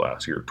 recruiting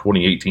class. Your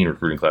 2018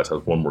 recruiting class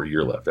has one more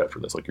year left after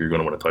this. Like, you're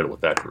going to win a title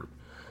with that group.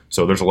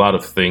 So there's a lot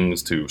of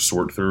things to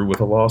sort through with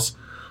a loss.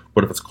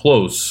 But if it's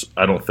close,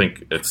 I don't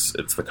think it's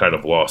the kind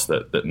of loss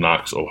that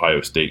knocks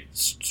Ohio State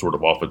sort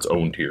of off its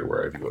own tier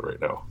where I view it right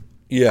now.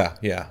 Yeah.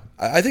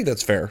 I think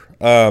that's fair.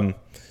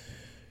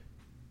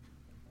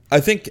 I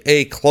think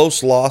a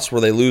close loss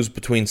where they lose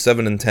between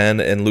 7-10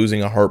 and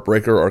losing a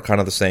heartbreaker are kind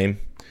of the same.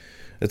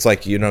 It's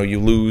like, you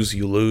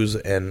lose,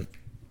 and,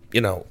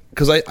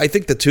 because I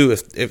think the two,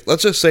 if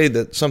let's just say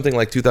that something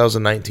like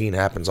 2019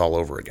 happens all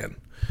over again,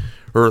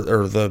 or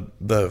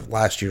the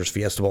last year's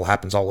Fiesta Bowl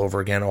happens all over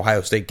again,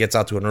 Ohio State gets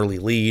out to an early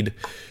lead,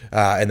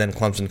 and then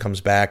Clemson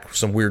comes back,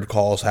 some weird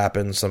calls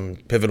happen, some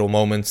pivotal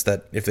moments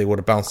that if they would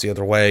have bounced the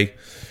other way,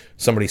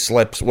 somebody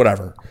slips,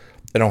 whatever,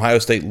 and Ohio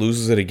State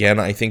loses it again,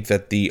 I think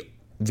that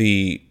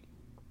the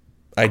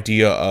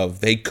idea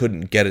of they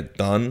couldn't get it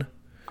done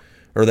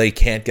or they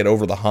can't get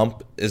over the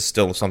hump is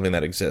still something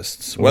that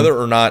exists. Whether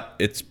or not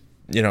it's,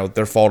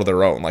 their fault of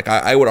their own. Like,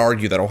 I would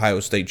argue that Ohio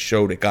State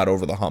showed it got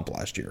over the hump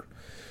last year.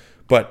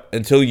 But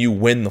until you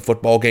win the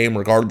football game,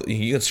 regardless,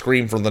 you can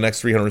scream for the next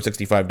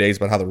 365 days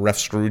about how the ref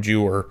screwed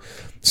you or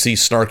see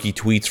snarky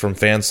tweets from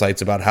fan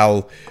sites about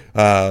how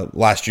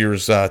last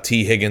year's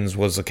T. Higgins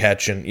was a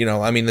catch. And,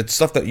 it's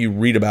stuff that you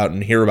read about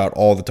and hear about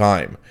all the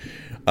time.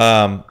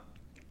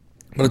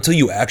 But until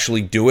you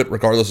actually do it,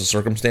 regardless of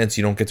circumstance,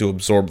 you don't get to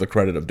absorb the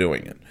credit of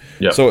doing it.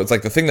 Yeah. So it's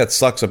like the thing that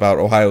sucks about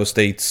Ohio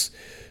State's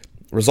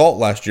result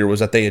last year was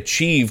that they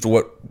achieved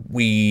what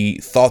we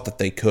thought that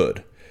they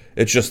could.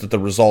 It's just that the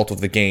result of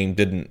the game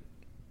didn't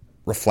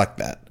reflect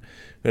that.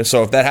 And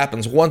so if that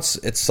happens once,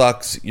 it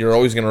sucks. You're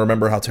always going to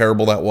remember how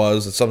terrible that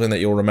was. It's something that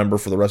you'll remember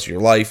for the rest of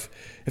your life.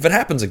 If it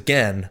happens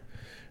again,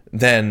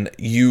 then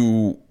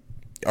you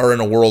are in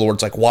a world where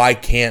it's like, why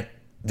can't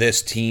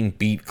this team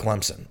beat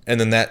Clemson? And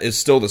then that is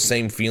still the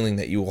same feeling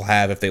that you will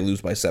have if they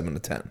lose by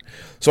 7-10.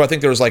 So I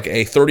think there's like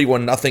a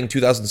 31-0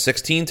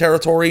 2016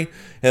 territory,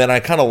 and then I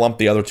kind of lump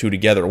the other two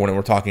together when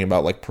we're talking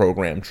about like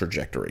program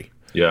trajectory.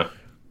 Yeah,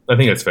 I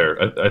think that's fair.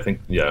 I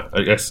think, yeah,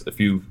 I guess if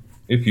you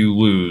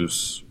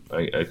lose,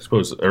 I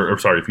suppose, or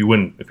sorry, if you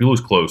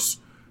lose close,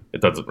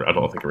 it doesn't. I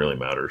don't think it really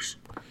matters.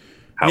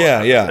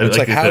 Yeah. It's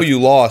like how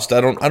you lost.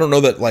 I don't know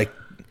that like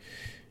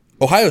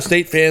Ohio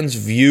State fans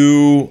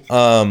view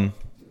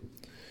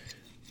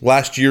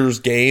last year's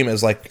game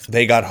as like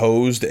they got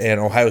hosed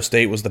and Ohio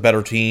State was the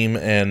better team,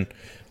 and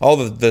all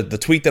the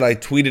tweet that I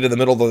tweeted in the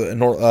middle of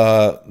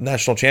the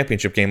national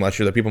championship game last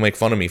year that people make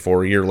fun of me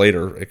for a year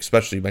later,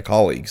 especially my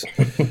colleagues.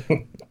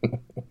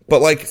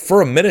 But like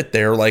for a minute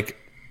there, like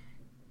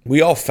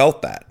we all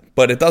felt that,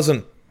 but it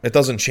doesn't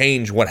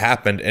change what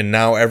happened, and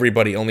now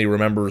everybody only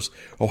remembers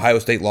Ohio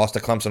State lost to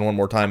Clemson one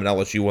more time and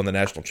LSU won the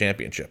national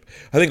championship.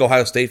 I think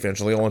Ohio State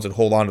fans are the only ones that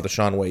hold on to the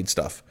Shaun Wade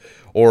stuff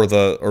or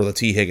the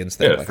T. Higgins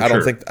thing. Yeah, like I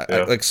don't think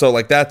like so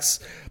like that's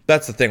the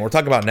thing. We're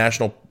talking about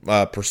national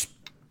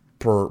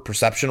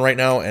perception right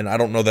now, and I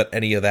don't know that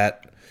any of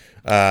that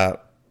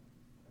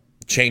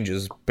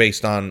changes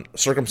based on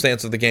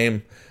circumstance of the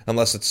game,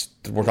 unless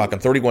we're talking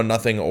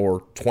 31-0 or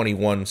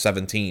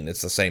 21-17.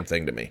 It's the same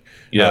thing to me.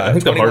 Yeah, I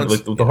think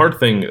the hard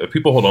thing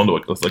people hold on to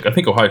it. Like I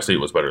think Ohio State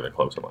was better than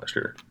Clemson last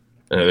year,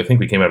 and I think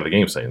we came out of the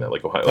game saying that.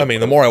 Like Ohio. I mean,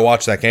 the more I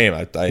watch that game,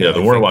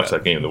 the more I watch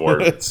that game, the more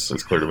it's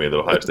clear to me that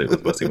Ohio State was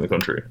the best team in the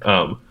country.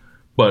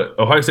 But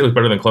Ohio State was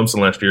better than Clemson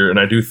last year, and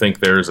I do think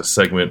there is a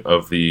segment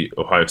of the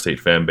Ohio State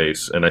fan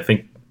base, and I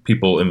think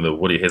people in the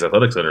Woody Hayes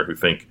Athletic Center who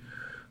think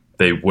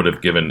they would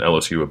have given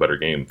LSU a better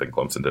game than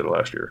Clemson did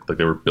last year. Like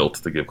they were built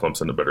to give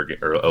Clemson a better game,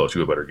 or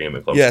LSU a better game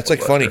than Clemson. Yeah, it's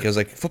like funny because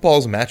like football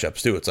is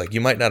matchups too. It's like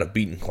you might not have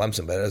beaten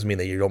Clemson, but it doesn't mean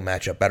that you don't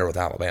match up better with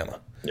Alabama.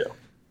 Yeah.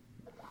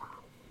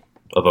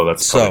 Although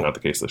that's probably not the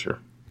case this year.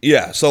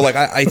 Yeah, so like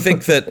I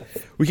think that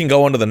we can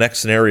go on to the next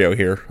scenario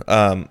here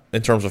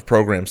in terms of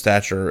program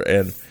stature,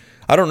 and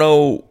I don't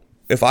know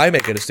if I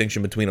make a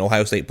distinction between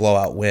Ohio State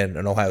blowout win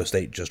and Ohio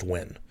State just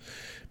win.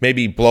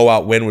 Maybe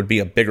blowout win would be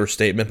a bigger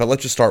statement, but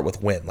let's just start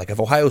with win. Like if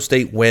Ohio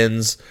State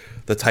wins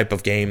the type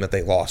of game that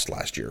they lost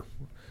last year.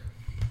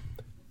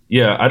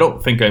 Yeah, I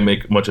don't think I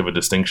make much of a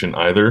distinction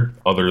either,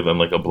 other than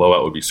like a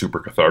blowout would be super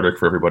cathartic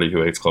for everybody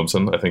who hates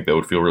Clemson. I think that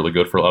would feel really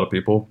good for a lot of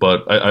people.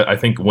 But I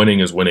think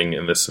winning is winning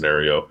in this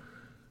scenario,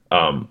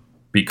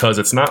 because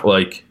it's not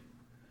like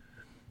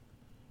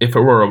if it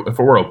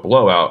were a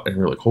blowout and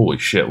you're like, holy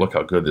shit, look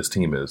how good this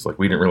team is. Like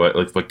we didn't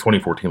realize, like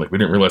 2014, like we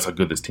didn't realize how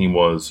good this team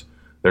was.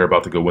 They're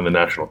about to go win the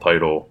national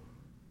title.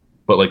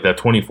 But like that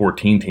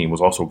 2014 team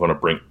was also going to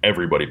bring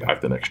everybody back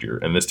the next year,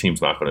 and this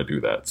team's not going to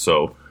do that.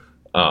 So.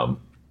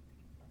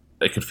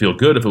 It could feel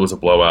good if it was a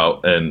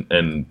blowout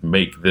and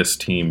make this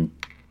team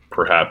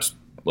perhaps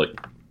like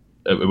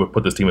it would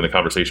put this team in the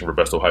conversation for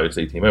best Ohio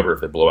State team ever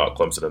if they blow out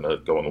Clemson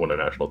and go on to win a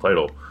national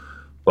title.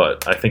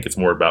 But I think it's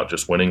more about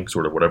just winning,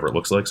 sort of whatever it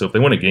looks like. So if they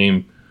win a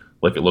game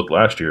like it looked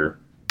last year,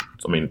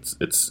 I mean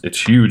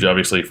it's huge,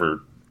 obviously,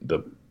 for the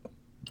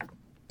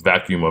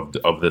vacuum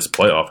of this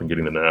playoff and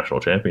getting to the national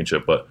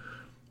championship. But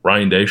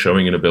Ryan Day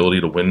showing an ability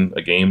to win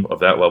a game of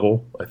that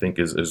level, I think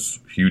is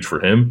huge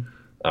for him.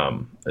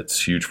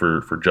 It's huge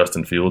for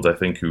Justin Fields, I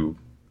think, who,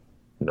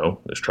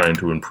 is trying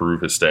to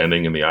improve his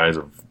standing in the eyes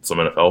of some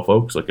NFL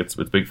folks. Like it's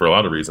big for a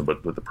lot of reasons,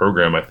 but with the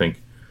program, I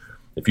think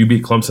if you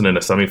beat Clemson in a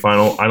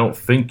semifinal, I don't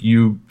think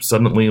you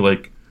suddenly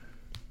like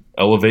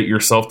elevate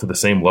yourself to the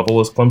same level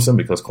as Clemson,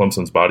 because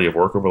Clemson's body of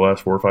work over the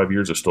last 4 or 5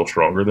 years is still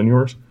stronger than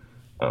yours.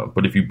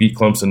 But if you beat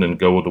Clemson and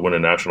go to win a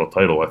national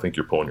title, I think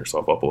you're pulling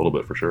yourself up a little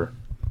bit for sure.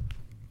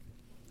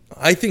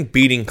 I think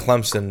beating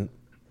Clemson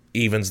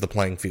evens the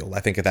playing field.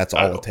 I think that's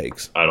all it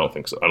takes. I don't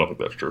think so. I don't think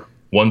that's true.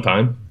 One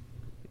time?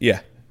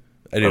 Yeah,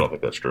 I do. I don't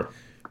think that's true.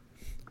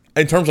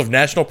 In terms of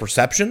national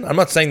perception, I'm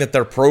not saying that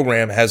their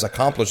program has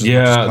accomplished as much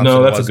as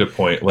Clemson that's was. a good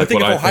point. Like, I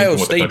think if Ohio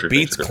State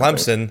beats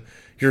Clemson,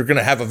 you're going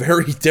to have a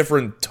very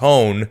different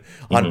tone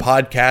on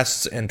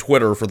podcasts and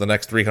Twitter for the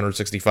next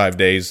 365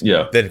 days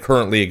than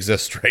currently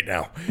exists right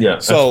now. Yeah.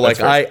 So,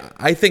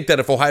 I think that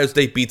if Ohio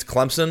State beats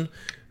Clemson,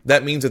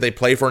 that means that they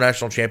play for a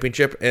national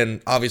championship,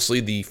 and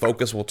obviously the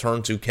focus will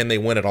turn to can they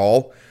win it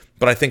all.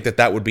 But I think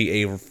that would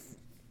be a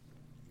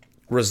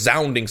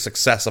resounding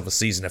success of a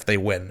season if they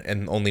win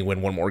and only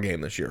win one more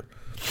game this year.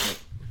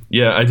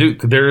 Yeah, I do.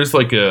 There is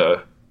like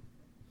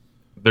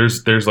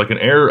there's like an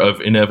air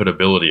of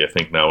inevitability, I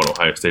think, now when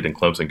Ohio State and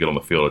Clemson get on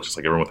the field. It's just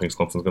like everyone thinks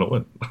Clemson's going to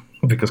win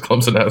because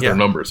Clemson has their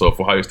number. So if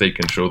Ohio State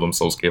can show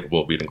themselves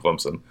capable of beating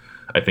Clemson,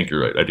 I think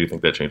you're right. I do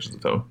think that changes the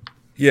tone.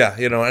 Yeah,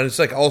 and it's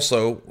like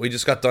also, we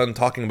just got done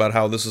talking about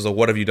how this is a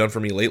what have you done for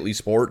me lately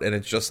sport, and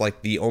it's just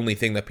like the only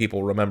thing that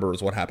people remember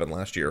is what happened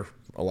last year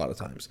a lot of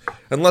times.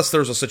 Unless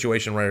there's a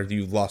situation where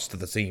you lost to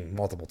the team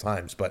multiple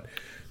times. But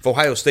if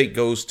Ohio State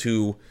goes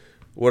to,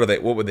 what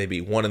would they be,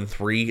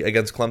 1-3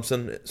 against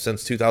Clemson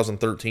since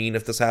 2013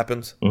 if this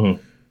happens?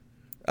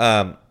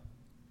 Mm-hmm.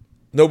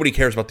 Nobody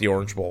cares about the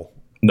Orange Bowl.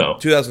 No.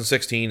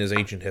 2016 is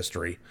ancient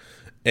history,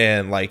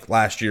 and like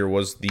last year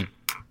was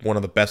one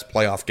of the best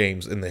playoff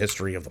games in the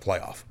history of the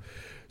playoff.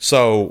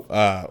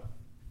 So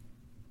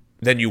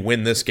then you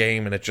win this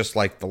game, and it's just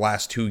like the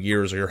last 2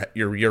 years, or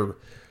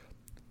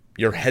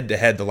your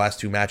head-to-head, the last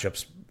two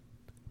matchups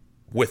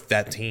with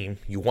that team.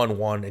 You won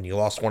one, and you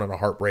lost one in a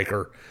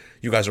heartbreaker.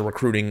 You guys are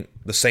recruiting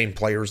the same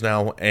players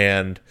now,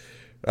 and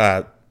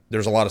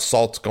there's a lot of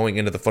salt going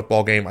into the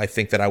football game. I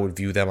think that I would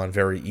view them on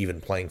very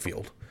even playing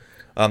field,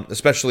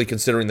 especially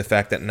considering the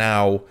fact that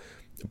now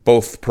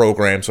both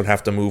programs would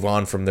have to move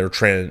on from their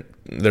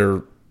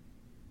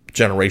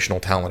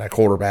generational talent at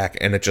quarterback,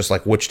 and it's just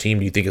like, which team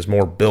do you think is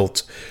more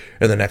built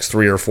in the next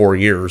 3 or 4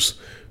 years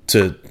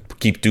to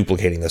keep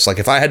duplicating this? Like,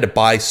 if I had to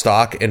buy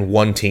stock in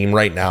one team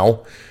right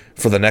now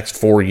for the next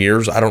 4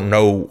 years, I don't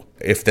know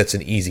if that's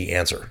an easy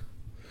answer.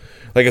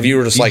 Like, if you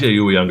were just like... DJ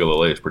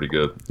Uiagalelei is pretty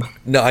good.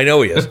 No, I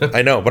know he is.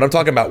 I know. But I'm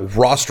talking about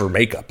roster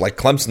makeup. Like,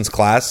 Clemson's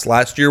class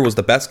last year was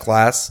the best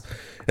class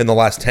in the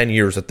last 10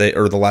 years that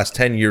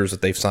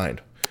they've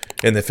signed.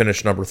 And they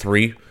finished number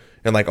 3.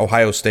 And, like,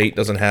 Ohio State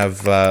doesn't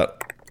have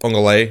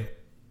Uiagalelei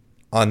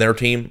on their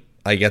team.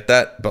 I get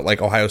that. But,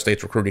 like, Ohio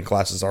State's recruiting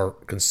classes are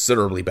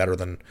considerably better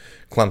than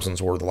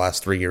Clemson's were the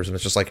last 3 years. And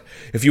it's just like,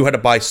 if you had to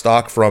buy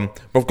stock from...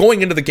 But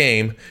going into the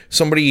game,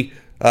 somebody...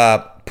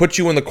 puts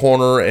you in the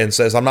corner and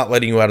says, I'm not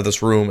letting you out of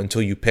this room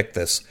until you pick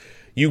this.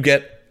 You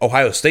get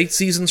Ohio State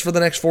seasons for the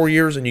next 4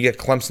 years, and you get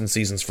Clemson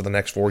seasons for the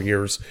next 4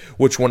 years.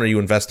 Which one are you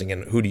investing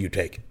in? Who do you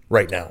take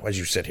right now as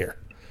you sit here?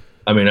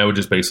 I mean, I would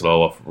just base it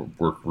all off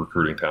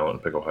recruiting talent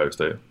and pick Ohio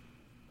State.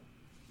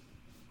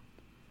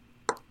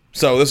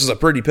 So this is a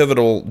pretty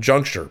pivotal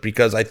juncture,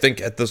 because I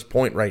think at this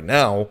point right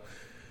now,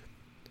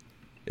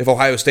 if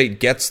Ohio State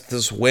gets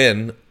this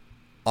win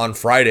on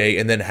Friday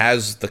and then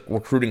has the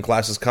recruiting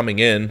classes coming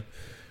in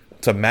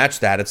to match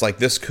that, it's like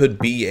this could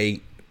be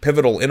a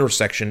pivotal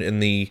intersection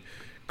in the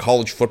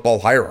college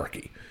football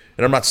hierarchy.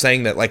 And I'm not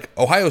saying that, like,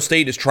 Ohio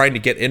State is trying to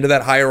get into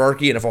that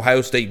hierarchy, and if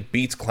Ohio State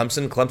beats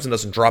Clemson, Clemson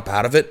doesn't drop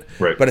out of it.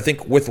 Right. But I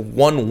think with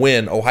one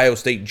win, Ohio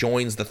State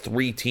joins the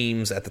 3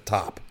 teams at the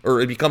top. Or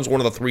it becomes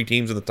one of the 3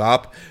 teams at the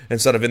top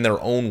instead of in their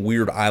own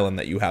weird island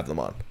that you have them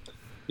on.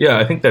 Yeah,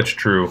 I think that's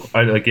true.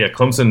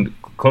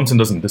 Clemson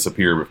doesn't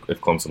disappear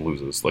if Clemson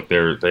loses. Like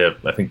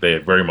I think they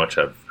very much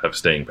have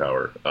staying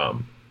power.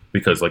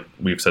 Because like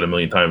we've said a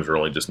million times, we're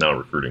only just now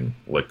recruiting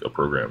like a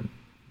program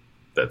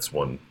that's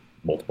won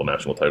multiple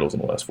national titles in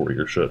the last 4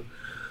 years.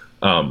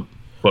 But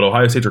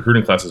Ohio State's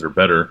recruiting classes are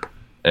better,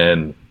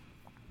 and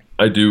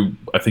I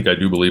think I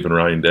do believe in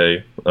Ryan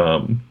Day,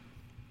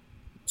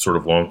 sort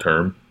of long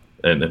term,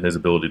 and his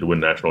ability to win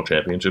national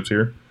championships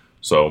here.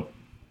 So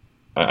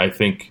I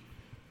think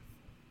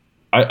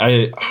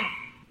I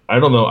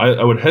don't know.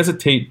 I would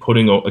hesitate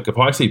putting, like, if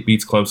Ohio State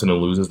beats Clemson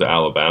and loses to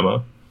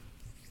Alabama,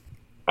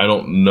 I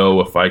don't know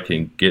if I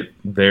can get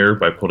there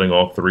by putting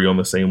all 3 on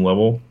the same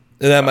level.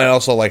 And that might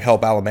also like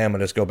help Alabama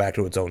just go back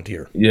to its own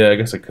tier. Yeah, I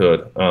guess I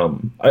could.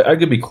 I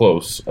could be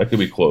close.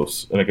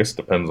 And I guess it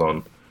depends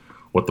on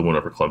what the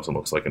winner for Clemson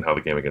looks like and how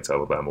the game against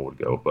Alabama would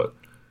go. But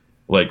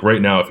like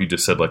right now, if you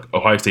just said like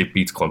Ohio State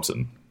beats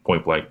Clemson,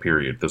 point blank,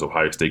 period, does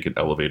Ohio State get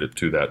elevated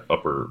to that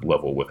upper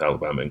level with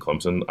Alabama and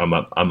Clemson? I'm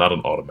not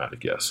an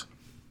automatic yes.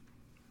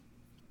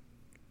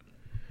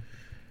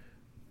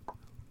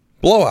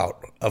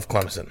 Blowout of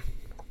Clemson.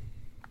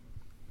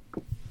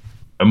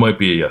 I might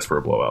be a yes for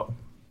a blowout.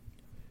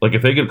 Like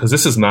if they get, because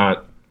this is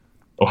not,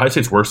 Ohio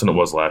State's worse than it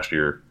was last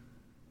year.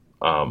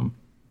 And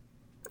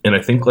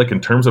I think like in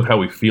terms of how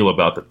we feel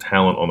about the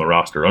talent on the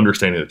roster,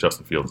 understanding that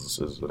Justin Fields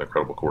is an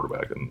incredible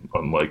quarterback, and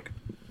unlike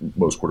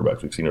most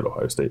quarterbacks we've seen at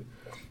Ohio State,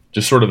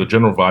 just sort of the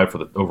general vibe for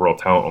the overall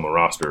talent on the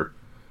roster,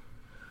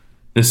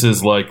 this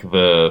is like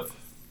the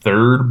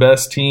 3rd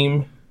best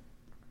team,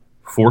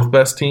 4th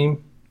best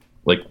team,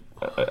 like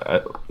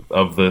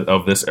of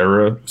this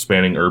era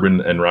spanning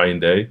Urban and Ryan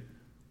Day.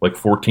 Like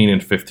 14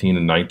 and 15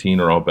 and 19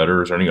 are all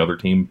better. Is there any other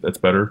team that's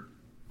better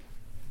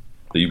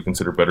that you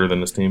consider better than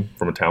this team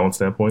from a talent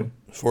standpoint?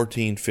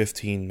 14,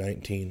 15,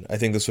 19. I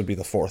think this would be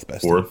the 4th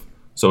best. 4th.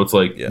 So it's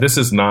like this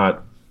is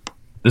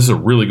a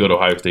really good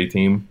Ohio State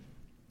team.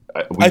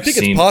 I think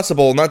it's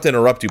possible, not to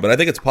interrupt you, but I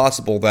think it's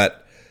possible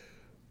that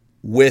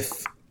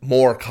with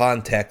more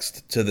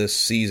context to this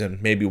season,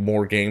 maybe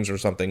more games or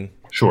something,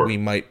 sure, we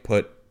might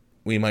put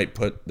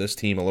this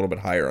team a little bit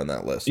higher on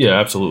that list. Yeah,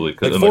 absolutely.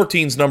 Like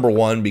 14's number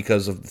 1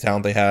 because of the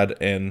talent they had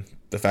and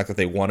the fact that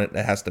they won it.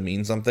 It has to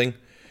mean something.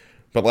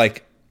 But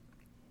like,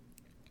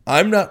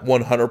 I'm not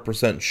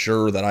 100%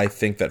 sure that I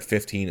think that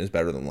 15 is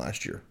better than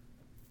last year.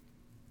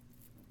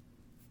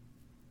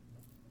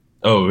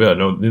 Oh yeah,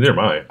 no, neither am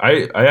I.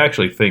 I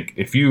actually think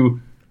if you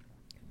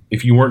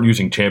weren't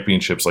using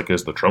championships like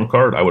as the trump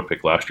card, I would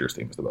pick last year's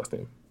team as the best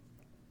team.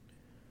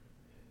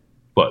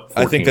 But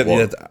I think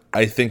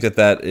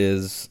that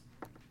is.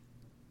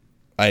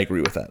 I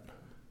agree with that.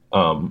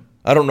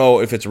 I don't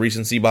know if it's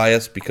recency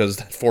bias because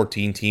that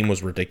 14 team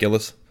was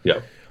ridiculous.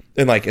 Yeah,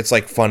 and like it's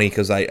like funny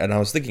because I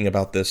was thinking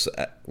about this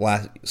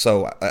last.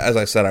 So as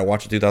I said, I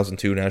watched the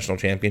 2002 national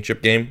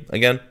championship game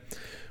again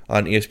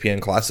on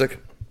ESPN Classic.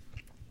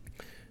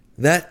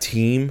 That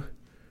team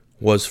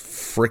was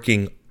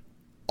freaking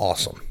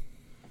awesome.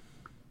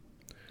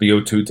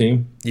 The 02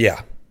 team.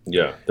 Yeah,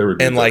 they were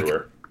and like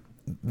everywhere.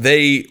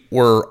 They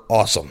were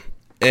awesome.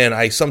 And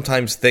I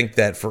sometimes think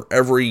that for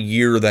every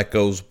year that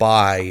goes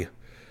by,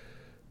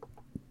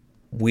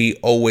 we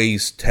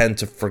always tend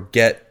to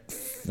forget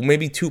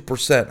maybe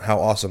 2% how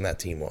awesome that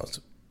team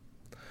was.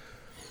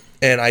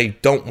 And I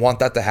don't want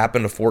that to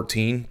happen to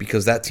 14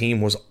 because that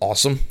team was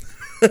awesome.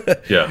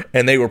 Yeah.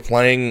 And they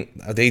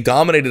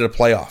dominated a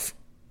playoff.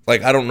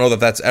 Like, I don't know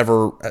that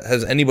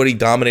has anybody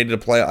dominated a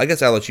playoff? I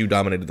guess LSU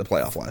dominated the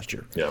playoff last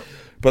year. Yeah.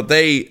 But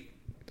they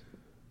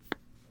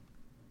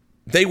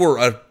were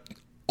a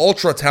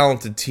ultra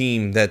talented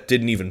team that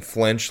didn't even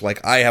flinch.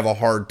 Like, I have a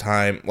hard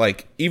time,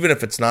 like, even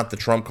if it's not the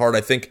trump card, I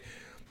think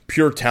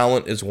pure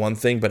talent is one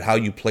thing, but how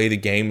you play the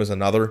game is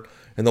another.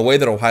 And the way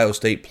that Ohio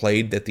State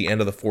played at the end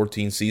of the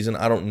 14 season,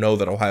 I don't know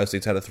that Ohio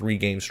State's had a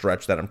 3-game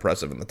stretch that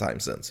impressive in the time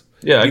since.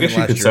 Yeah, I guess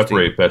you could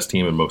separate best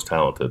team and most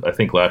talented. I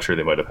think last year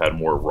they might have had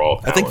more raw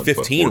talent. I think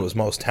 15 was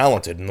most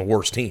talented and the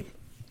worst team.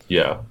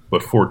 Yeah,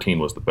 but 14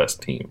 was the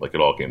best team. Like,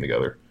 it all came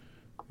together.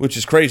 Which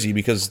is crazy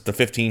because the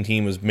 15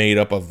 team was made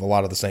up of a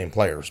lot of the same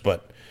players.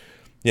 But,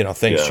 you know,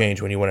 things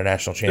change when you win a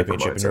national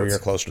championship and you're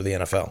closer to the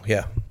NFL.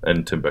 Yeah.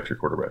 And Tim Beck's your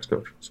quarterback's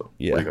coach. So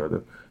yeah. What are you going to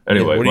do?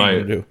 Anyway, what are you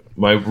gonna do?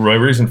 my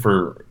reason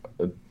for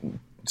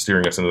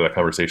steering us into that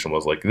conversation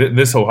was like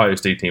this Ohio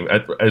State team,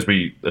 as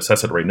we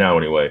assess it right now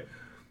anyway,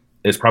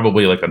 is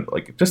probably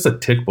like just a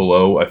tick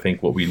below, I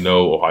think, what we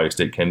know Ohio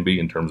State can be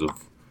in terms of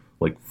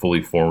like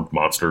fully formed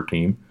monster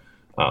team.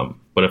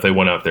 But if they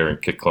went out there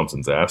and kicked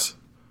Clemson's ass,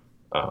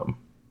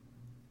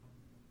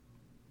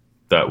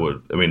 that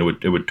would, I mean,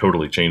 it would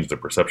totally change the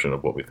perception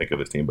of what we think of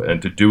this team. But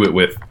and to do it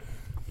with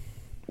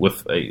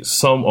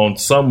on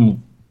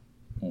some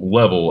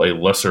level a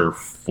lesser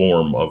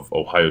form of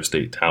Ohio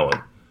State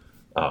talent,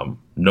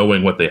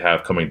 knowing what they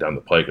have coming down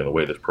the pike and the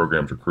way this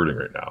program's recruiting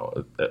right now,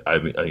 I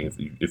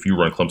think if you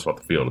run Clemson off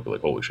the field, it'll be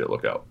like, holy shit,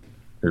 look out.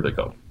 Here they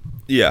come.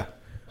 Yeah.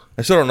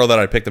 I still don't know that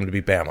I'd pick them to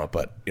beat Bama,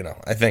 but,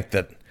 I think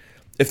that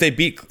if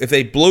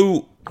they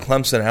blew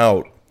Clemson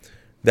out,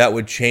 that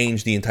would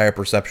change the entire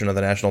perception of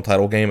the national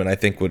title game, and I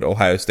think with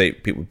Ohio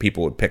State,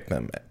 people would pick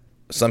them.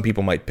 Some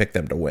people might pick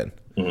them to win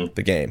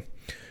the game.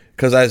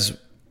 Because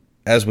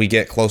as we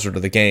get closer to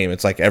the game,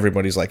 it's like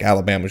everybody's like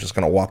Alabama's just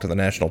going to walk to the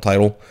national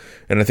title.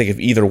 And I think if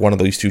either one of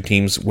these two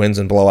teams wins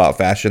in blowout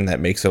fashion, that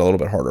makes it a little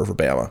bit harder for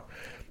Bama.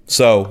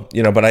 So,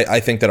 but I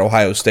think that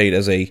Ohio State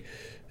as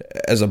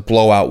a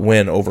blowout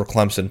win over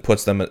Clemson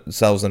puts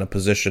themselves in a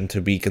position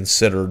to be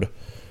considered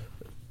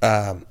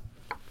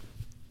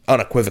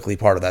unequivocally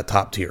part of that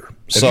top tier.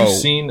 Have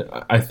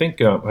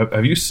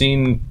you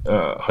seen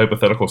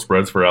hypothetical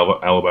spreads for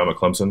Alabama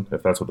Clemson,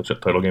 if that's what the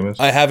title game is?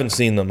 I haven't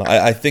seen them.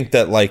 I think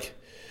that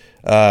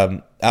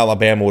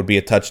Alabama would be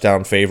a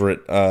touchdown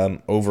favorite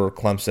over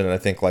Clemson, and I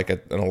think like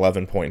an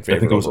 11-point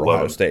favorite over 11.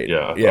 Ohio State.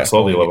 Yeah, I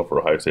saw the 11 for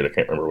Ohio State. I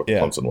can't remember what the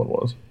Clemson one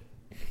was.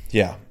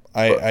 Yeah,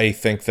 I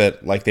think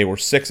that like they were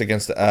 6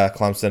 against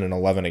Clemson and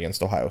 11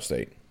 against Ohio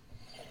State.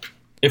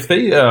 If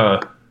they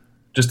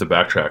just to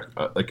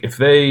backtrack, like if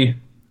they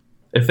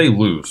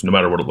lose, no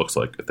matter what it looks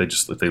like, if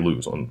they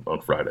lose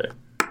on Friday,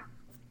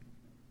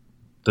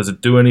 does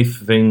it do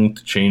anything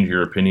to change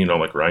your opinion on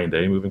like Ryan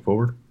Day moving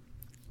forward?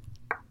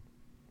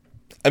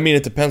 I mean,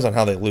 it depends on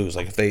how they lose.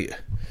 Like if they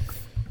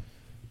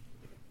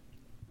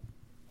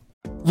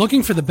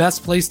Looking for the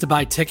best place to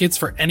buy tickets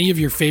for any of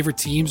your favorite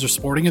teams or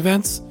sporting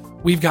events?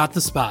 We've got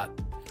the spot.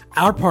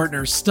 Our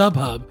partner,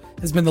 StubHub,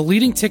 has been the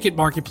leading ticket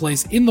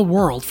marketplace in the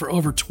world for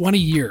over 20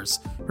 years,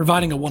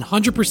 providing a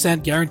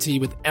 100% guarantee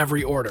with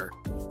every order.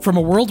 From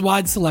a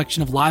worldwide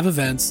selection of live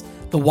events,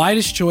 the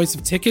widest choice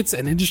of tickets,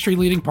 and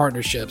industry-leading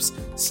partnerships,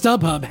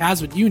 StubHub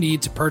has what you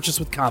need to purchase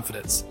with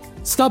confidence.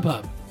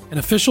 StubHub, an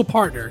official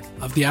partner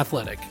of The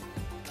Athletic.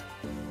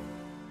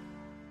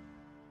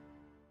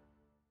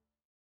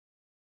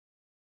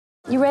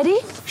 You ready?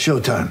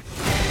 Showtime.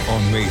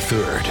 On May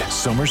 3rd,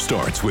 summer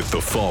starts with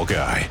The Fall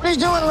Guy. Let's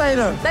do it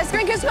later. Let's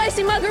drink a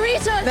spicy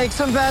margarita. Make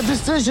some bad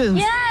decisions.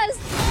 Yes.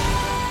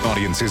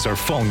 Audiences are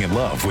falling in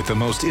love with the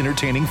most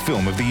entertaining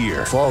film of the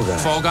year. Fall Guy.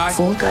 Fall Guy?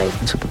 Fall Guy.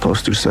 That's what the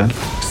poster said.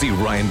 See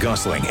Ryan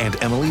Gosling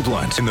and Emily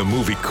Blunt in the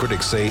movie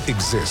critics say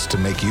exists to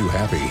make you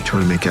happy.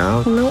 Trying to make it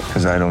out? Nope.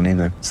 Because I don't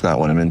either. It's not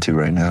what I'm into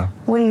right now.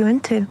 What are you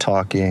into?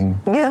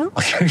 Talking. Yeah.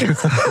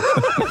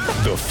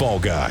 The Fall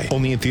Guy.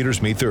 Only in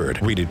theaters May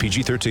 3rd. Rated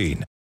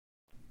PG-13.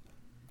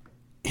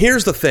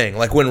 Here's the thing.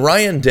 Like when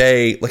Ryan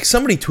Day, like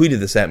somebody tweeted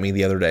this at me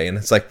the other day, and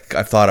it's like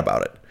I've thought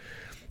about it.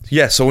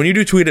 Yeah, so when you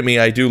do tweet at me,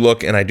 I do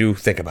look and I do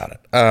think about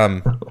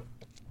it.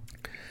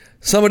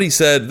 Somebody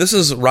said, this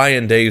is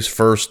Ryan Day's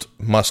first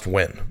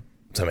must-win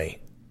to me.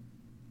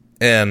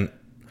 And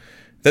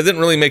that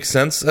didn't really make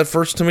sense at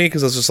first to me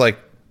because it's just like,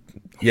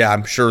 yeah,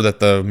 I'm sure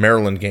that the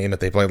Maryland game that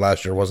they played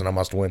last year wasn't a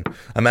must-win.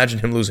 Imagine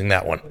him losing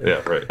that one.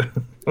 Yeah, right.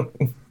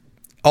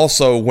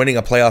 Also, winning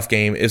a playoff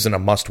game isn't a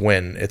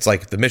must-win. It's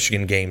like the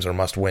Michigan games are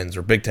must-wins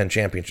or Big Ten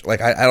championship. Like,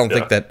 I don't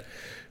think that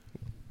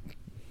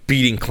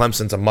beating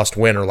Clemson's a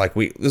must-win, or like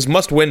does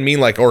must-win mean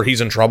like, or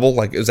he's in trouble?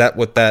 Like, is that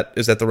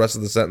the rest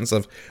of the sentence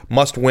of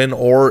must-win,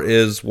 or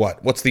is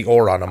what? What's the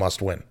or on a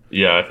must-win?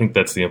 Yeah, I think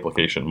that's the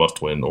implication,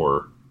 must-win,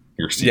 or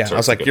your seats. Yeah, I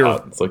was like, you're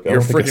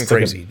freaking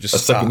crazy. Just a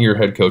second-year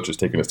head coach is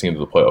taking his team to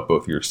the playoff.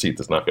 Both of your seat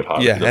does not get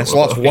hot. Yeah, and it's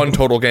lost one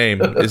total game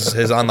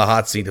is on the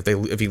hot seat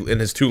if he and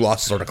his 2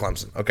 losses are to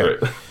Clemson. Okay,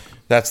 right.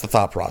 That's the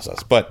thought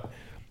process. But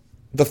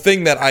the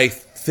thing that I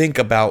think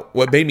about,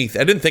 what made me,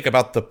 I didn't think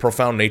about the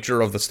profound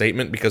nature of the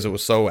statement because it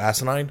was so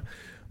asinine,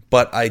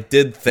 but I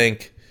did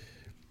think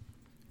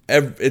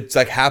it's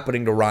like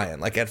happening to Ryan.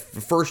 Like at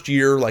first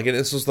year, like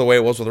this is the way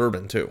it was with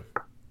Urban too.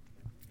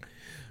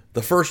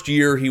 The first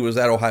year he was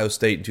at Ohio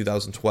State in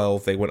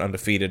 2012, they went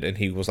undefeated, and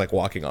he was like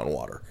walking on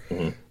water.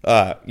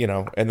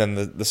 Mm-hmm. And then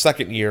the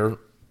second year,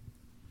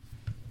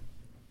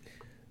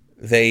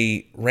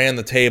 they ran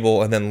the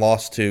table and then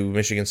lost to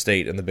Michigan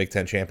State in the Big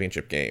Ten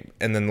championship game.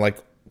 And then like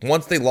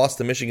once they lost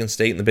to Michigan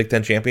State in the Big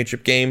Ten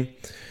championship game,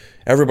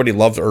 everybody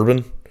loved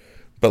Urban.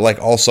 But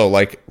like also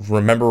like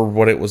remember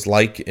what it was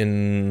like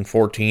in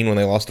 2014 when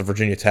they lost to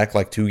Virginia Tech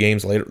like 2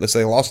 games later.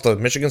 They lost to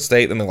Michigan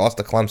State and they lost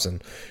to Clemson,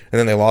 and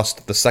then they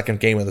lost the second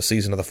game of the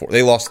season of the 4.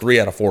 They lost 3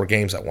 out of 4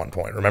 games at one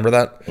point. Remember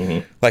that?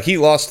 Mm-hmm. Like he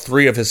lost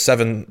 3 of his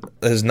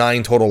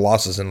 9 total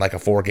losses in like a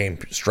 4-game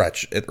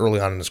stretch early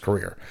on in his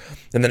career,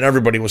 and then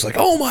everybody was like,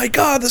 "Oh my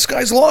God, this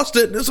guy's lost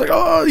it!" And it's like,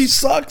 "Oh, he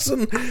sucks,"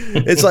 and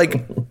it's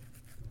like.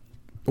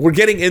 We're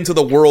getting into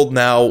the world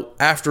now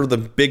after the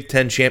Big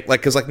Ten champ, like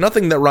because like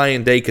nothing that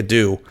Ryan Day could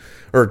do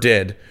or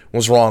did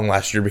was wrong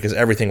last year because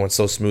everything went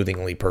so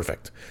smoothingly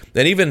perfect.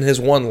 And even his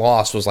one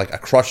loss was like a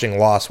crushing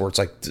loss where it's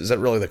like, is that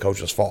really the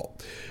coach's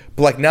fault?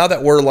 But like now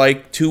that we're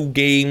like 2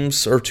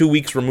 games or 2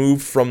 weeks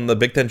removed from the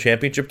Big Ten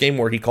championship game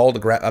where he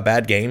called a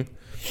bad game,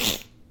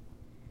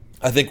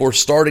 I think we're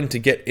starting to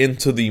get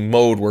into the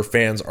mode where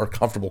fans are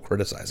comfortable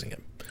criticizing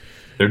him.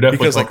 They're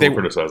definitely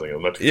criticizing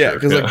him. That's yeah,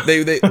 because sure. like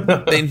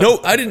they know.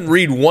 I didn't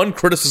read one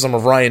criticism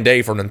of Ryan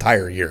Day for an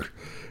entire year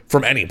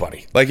from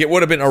anybody. Like, it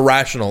would have been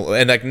irrational.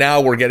 And like, now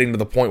we're getting to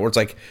the point where it's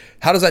like,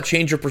 how does that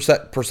change your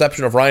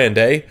perception of Ryan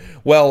Day?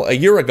 Well, a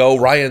year ago,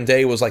 Ryan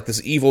Day was like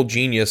this evil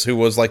genius who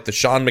was like the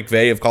Sean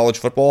McVay of college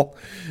football.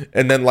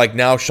 And then like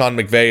now Sean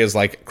McVay is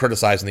like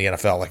criticizing the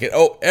NFL. Like,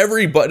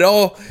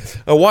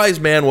 a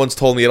wise man once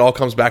told me it all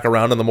comes back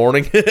around in the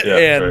morning.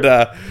 And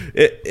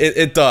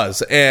it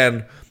does.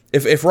 And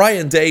if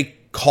Ryan Day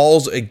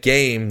calls a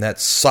game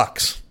that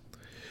sucks,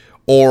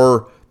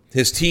 or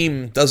his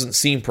team doesn't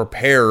seem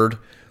prepared,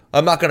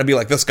 I'm not going to be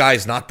like, this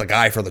guy's not the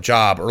guy for the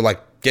job, or like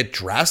get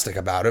drastic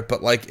about it,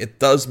 but like, it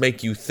does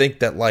make you think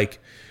that like,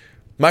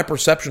 my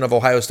perception of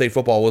Ohio State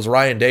football was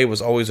Ryan Day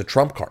was always a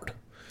trump card.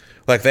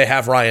 Like, they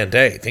have Ryan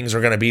Day, things are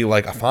going to be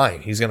like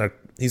fine. He's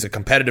a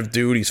competitive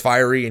dude, he's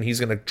fiery, and he's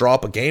going to draw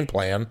up a game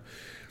plan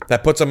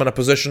that puts him in a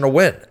position to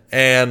win.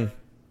 And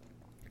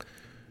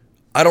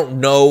I don't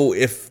know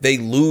if they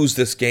lose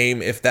this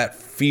game, if that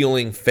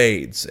feeling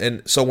fades.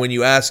 And so when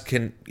you ask,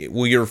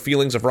 will your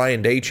feelings of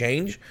Ryan Day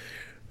change?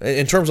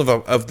 In terms of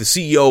the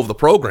CEO of the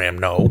program,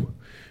 no.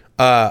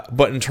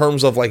 But in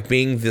terms of like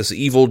being this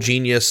evil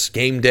genius,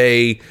 game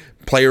day,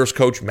 players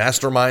coach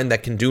mastermind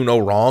that can do no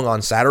wrong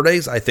on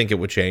Saturdays, I think it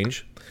would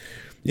change.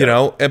 You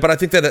know, but I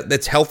think that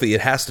that's healthy. It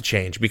has to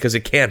change because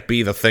it can't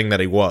be the thing that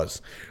he was.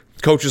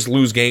 Coaches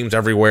lose games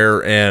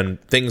everywhere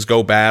and things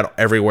go bad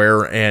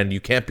everywhere, and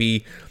you can't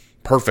be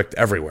perfect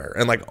everywhere.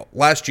 And like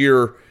last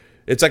year,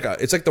 it's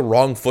like the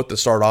wrong foot to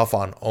start off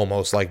on,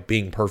 almost like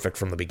being perfect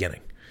from the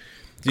beginning.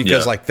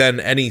 Because like then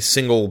any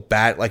single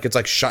bat, like it's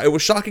like it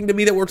was shocking to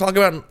me that we're talking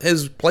about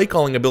his play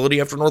calling ability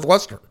after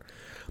Northwestern.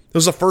 It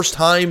was the first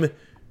time,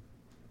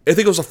 I think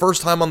it was the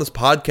first time on this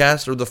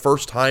podcast, or the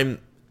first time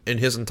in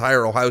his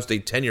entire Ohio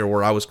State tenure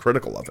where I was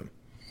critical of him.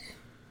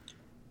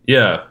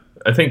 Yeah,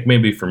 I think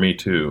maybe for me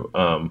too.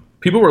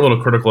 People were a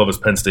little critical of his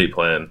Penn State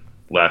plan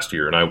last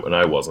year, and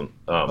I wasn't.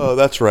 Oh,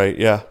 that's right.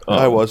 Yeah,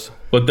 I was.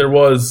 But there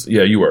was,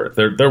 you were.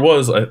 There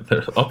was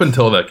up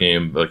until that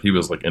game, like he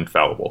was like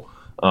infallible.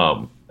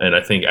 And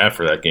I think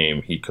after that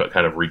game, he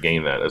kind of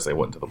regained that as they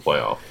went into the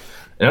playoff.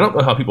 And I don't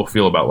know how people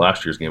feel about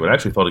last year's game, but I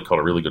actually thought he called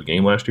a really good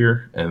game last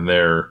year. And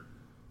their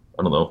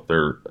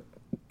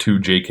 2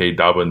 J.K.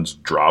 Dobbins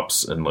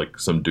drops and like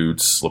some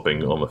dudes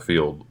slipping on the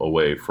field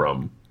away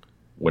from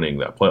winning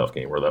that playoff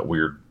game, or that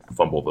weird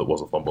fumble that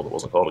was a fumble that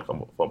wasn't called a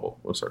fumble.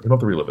 Oh, sorry, we don't have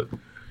to relive it.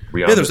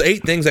 There's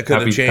 8 things that could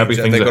have changed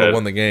if they could have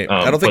won the game.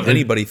 I don't think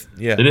anybody.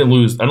 They didn't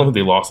lose. I don't think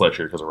they lost last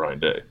year because of Ryan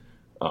Day.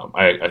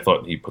 I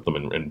thought he put them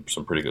in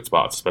some pretty good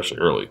spots, especially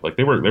early. Like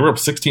they were up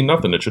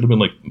 16-0. It should have been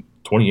like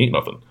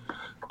 28-0,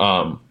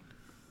 or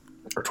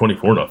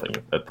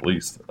 24-0 at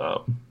least.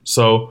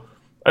 So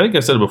I think I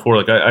said it before.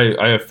 Like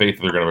I have faith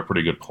that they're going to have a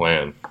pretty good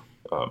plan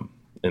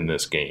in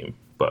this game.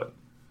 But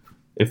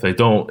if they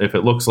don't, if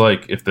it looks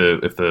like if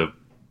the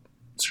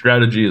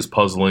strategy is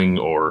puzzling,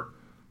 or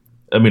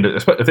I mean,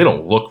 if they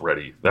don't look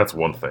ready, that's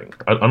one thing.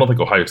 I don't think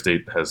Ohio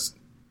State has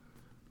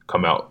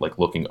come out like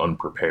looking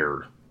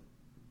unprepared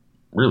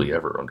really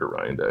ever under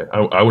Ryan Day.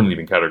 I wouldn't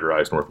even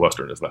categorize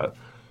Northwestern as that.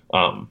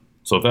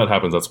 So if that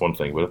happens, that's one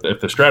thing. But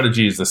if the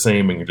strategy is the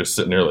same and you're just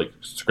sitting there like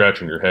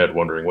scratching your head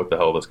wondering what the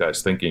hell this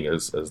guy's thinking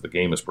as the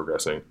game is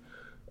progressing,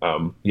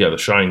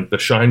 the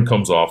shine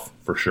comes off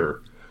for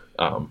sure.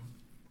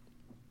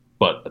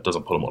 But it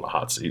doesn't put him on a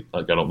hot seat.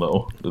 Like, I don't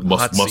know.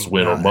 Must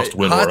win or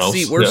else.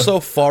 Seat, we're so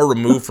far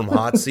removed from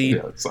hot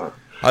seat.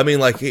 I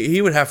mean, like,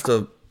 he would have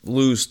to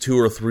lose 2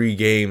 or 3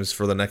 games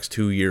for the next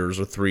 2 years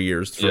or 3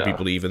 years for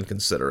people to even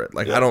consider it.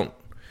 Like, I don't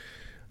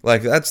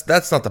like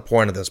that's not the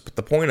point of this, but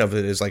the point of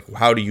it is like,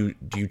 how do you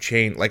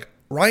change? Like,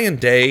 Ryan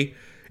Day,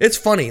 it's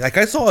funny. Like,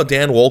 I saw a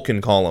Dan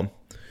Wolken column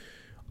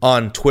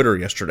on Twitter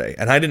yesterday,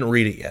 and I didn't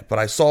read it yet, but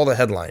I saw the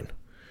headline.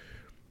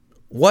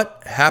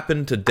 What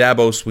happened to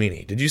Dabo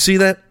Swinney? Did you see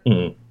that?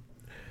 Mm-hmm.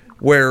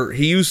 Where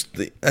he used,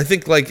 I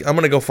think, like, I'm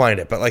going to go find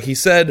it, but like he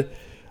said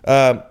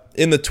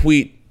in the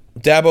tweet,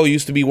 Dabo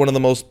used to be one of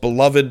the most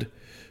beloved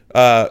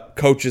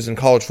coaches in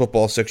college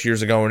football 6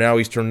 years ago, and now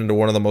he's turned into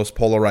one of the most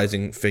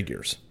polarizing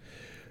figures.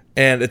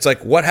 And it's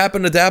like, what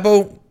happened to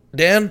Dabo,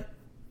 Dan?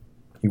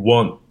 He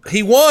won.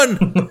 He won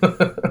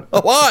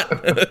a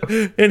lot,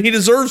 and he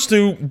deserves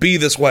to be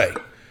this way.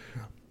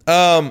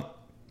 And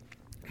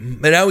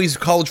now he's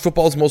college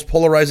football's most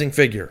polarizing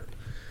figure.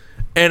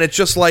 And it's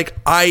just like,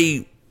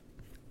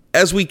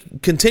 as we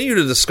continue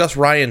to discuss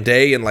Ryan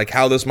Day and like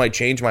how this might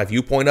change my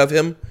viewpoint of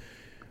him,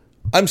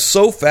 I'm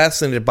so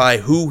fascinated by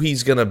who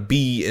he's going to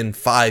be in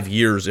 5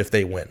 years if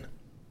they win.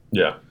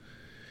 Yeah.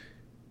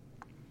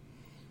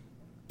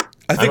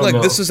 I think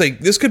like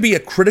this could be a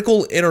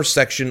critical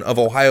intersection of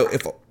Ohio.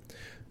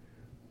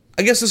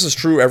 I guess this is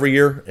true every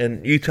year,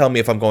 and you tell me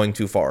if I'm going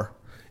too far.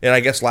 And I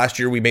guess last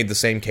year we made the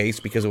same case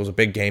because it was a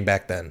big game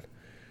back then.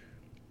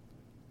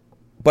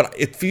 But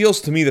it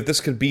feels to me that this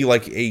could be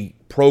like a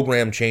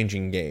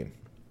program-changing game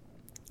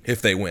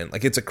if they win.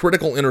 Like, it's a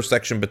critical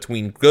intersection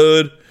between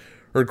good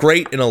or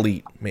great and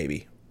elite,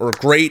 maybe, or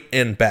great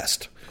and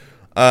best.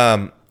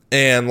 And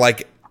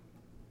like,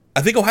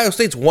 I think Ohio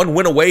State's one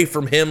win away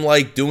from him,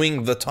 like,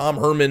 doing the Tom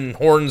Herman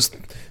Horns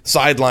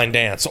sideline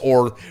dance,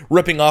 or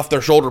ripping off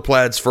their shoulder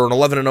pads for an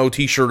 11-0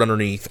 t-shirt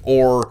underneath,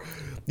 or,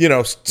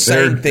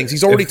 saying things.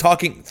 He's already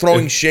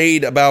throwing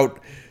shade about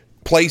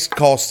place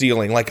call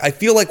stealing. Like, I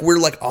feel like we're,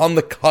 like, on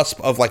the cusp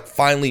of, like,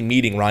 finally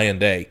meeting Ryan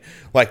Day.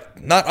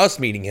 Like, not us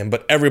meeting him,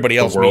 but everybody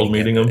else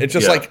meeting him. It's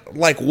just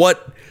like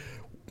what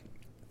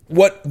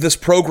this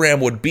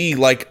program would be.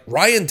 Like,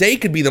 Ryan Day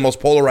could be the most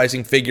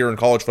polarizing figure in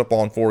college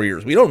football in 4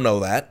 years. We don't know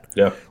that.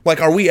 Yeah.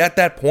 Like, are we at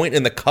that point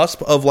in the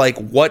cusp of, like,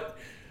 what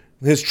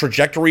his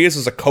trajectory is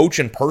as a coach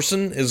in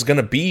person is going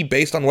to be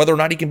based on whether or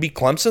not he can beat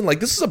Clemson? Like,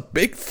 this is a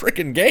big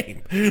freaking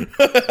game.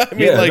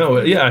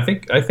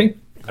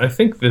 I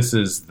think this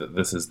is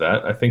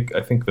that. I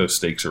think those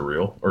stakes are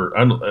real, or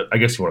I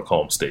guess you want to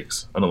call them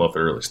stakes. I don't know if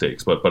they're really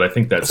stakes, but I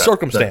think that's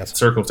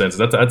circumstances.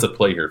 That's a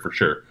play here for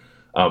sure.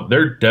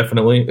 They're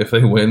definitely, if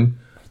they win,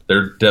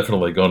 they're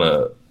definitely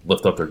gonna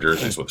lift up their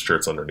jerseys with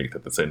shirts underneath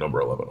it that say number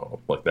 11 on them.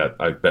 Like that,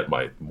 I bet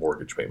my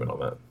mortgage payment on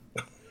that.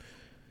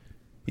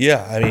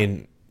 Yeah, I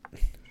mean,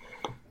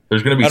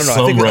 there's going to be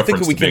some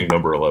reference to being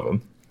number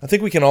 11. I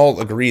think we can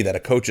all agree that a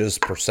coach's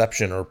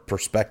perception or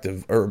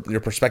perspective, or your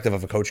perspective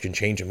of a coach, can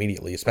change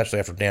immediately, especially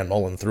after Dan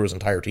Mullen threw his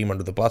entire team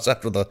under the bus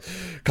after the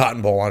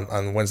Cotton Bowl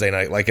on Wednesday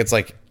night. Like, it's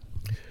like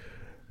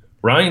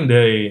Ryan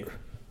Day.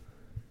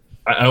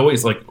 I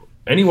always like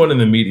anyone in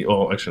the media.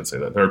 Well, I shouldn't say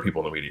that. There are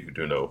people in the media who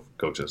do know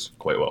coaches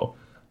quite well.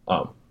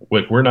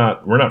 Like we're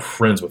not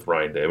friends with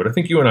Ryan Day, but I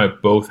think you and I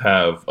both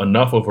have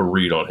enough of a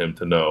read on him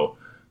to know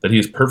that he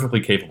is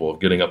perfectly capable of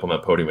getting up on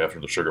that podium after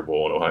the Sugar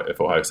Bowl and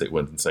if Ohio State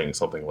wins and saying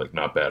something like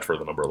not bad for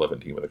the number 11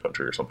 team in the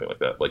country or something like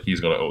that. Like, he's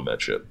going to own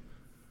that shit.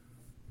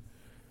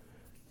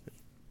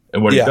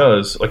 And what he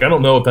does, like, I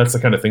don't know if that's the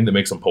kind of thing that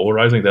makes him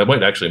polarizing. That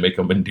might actually make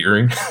him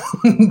endearing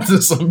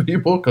to some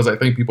people, because I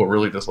think people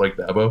really dislike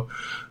Dabo.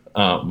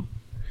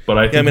 But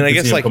I think I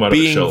guess like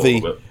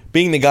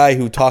being the guy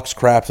who talks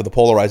crap to the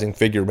polarizing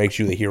figure makes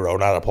you the hero,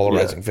 not a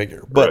polarizing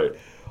figure. But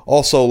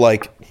also,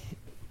 like,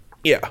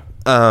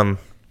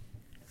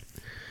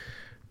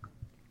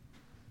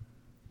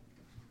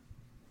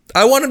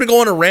 I want him to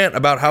go on a rant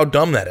about how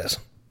dumb that is.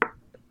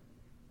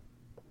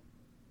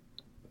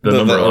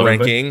 The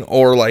ranking,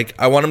 or like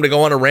I want him to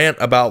go on a rant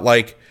about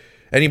like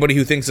anybody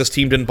who thinks this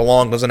team didn't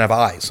belong doesn't have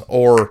eyes,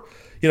 or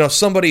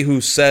somebody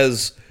who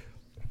says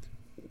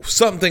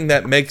something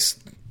that makes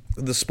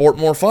the sport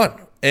more fun.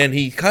 And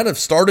he kind of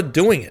started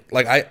doing it.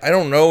 Like, I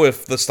don't know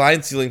if the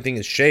sign stealing thing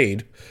is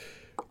shade,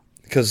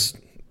 because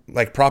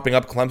like propping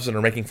up Clemson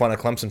or making fun of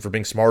Clemson for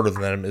being smarter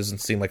than them doesn't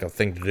seem like a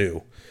thing to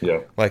do.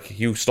 Yeah. Like,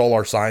 you stole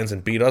our signs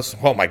and beat us.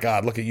 Oh my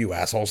God, look at you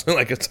assholes.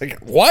 Like, it's like,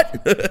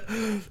 what?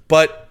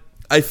 But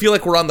I feel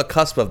like we're on the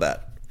cusp of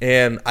that.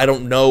 And I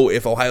don't know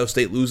if Ohio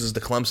State loses to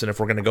Clemson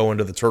if we're going to go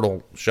into the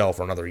turtle shell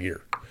for another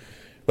year.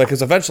 Like,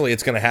 because eventually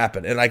it's going to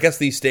happen. And I guess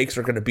these stakes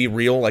are going to be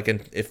real. Like,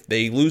 if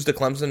they lose to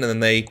Clemson and then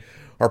they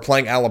are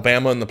playing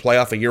Alabama in the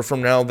playoff a year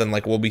from now, then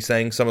like we'll be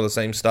saying some of the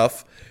same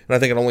stuff. And I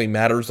think it only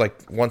matters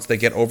like once they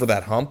get over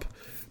that hump.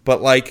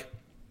 But like,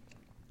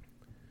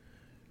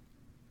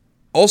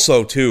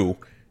 also too,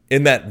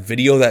 in that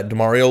video that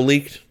DeMario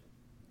leaked,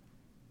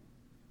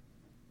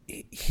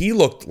 he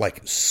looked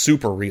like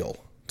super real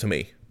to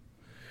me.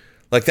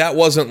 Like, that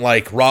wasn't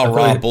like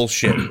rah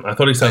bullshit. I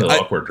thought he sounded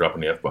awkward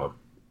dropping the F-bomb.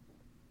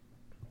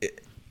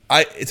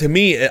 To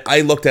me,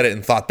 I looked at it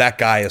and thought that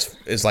guy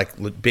is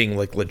like being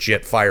like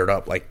legit fired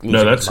up. Like,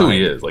 no, that's who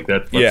he is. Like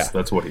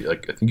that's what he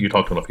like. I think you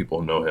talk to enough people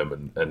who know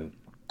him and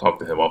talk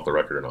to him off the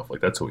record enough. Like,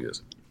 that's who he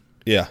is.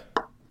 Yeah.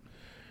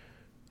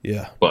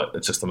 But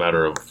it's just a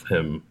matter of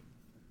him.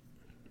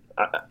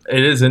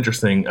 It is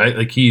interesting.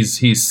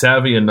 He's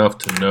savvy enough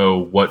to know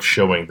what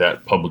showing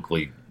that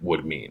publicly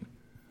would mean.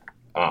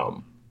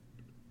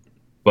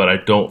 But I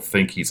don't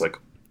think he's like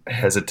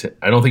hesitant.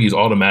 I don't think he's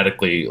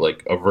automatically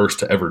like averse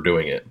to ever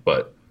doing it.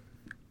 But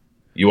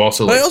you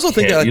also, I also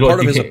think that part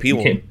of his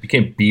appeal, you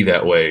can't be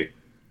that way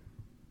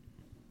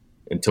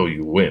until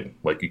you win.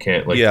 Like, you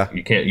can't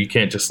you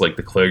can't just like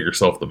declare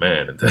yourself the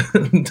man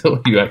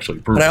until you actually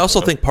prove. But I also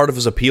think part of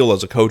his appeal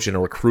as a coach and a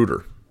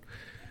recruiter,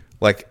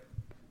 like,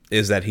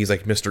 is that he's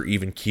like Mr.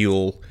 Even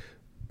Keel.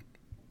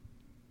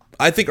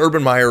 I think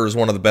Urban Meyer is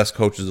one of the best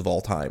coaches of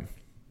all time.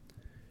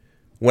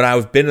 When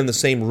I've been in the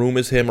same room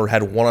as him or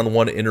had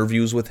one-on-one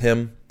interviews with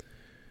him,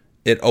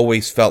 it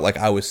always felt like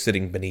I was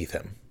sitting beneath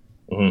him.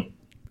 Mm-hmm.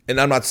 And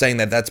I'm not saying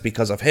that that's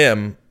because of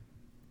him.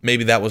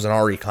 Maybe that was an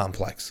RE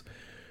complex.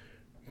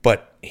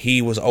 But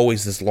he was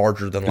always this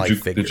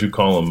larger-than-life figure. Did you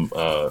call him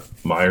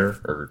Meyer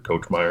or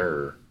Coach Meyer?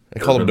 Or I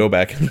called him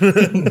Novak.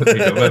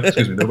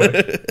 Excuse me,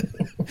 Novak.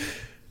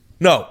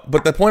 No,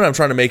 but the point I'm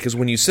trying to make is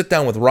when you sit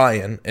down with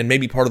Ryan, and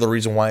maybe part of the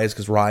reason why is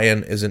because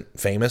Ryan isn't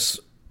famous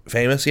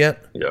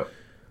yet. Yeah.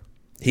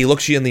 He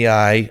looks you in the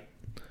eye,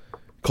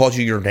 calls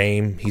you your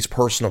name. He's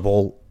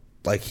personable.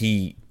 Like,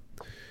 he's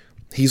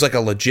like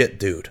a legit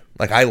dude.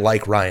 Like, I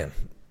like Ryan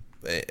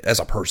as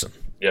a person.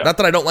 Yeah. Not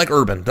that I don't like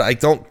Urban.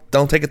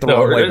 Don't take it the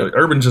wrong way.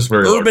 Urban's just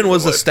very. Urban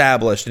was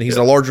established, and he's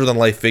a larger than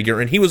life figure,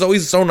 and he was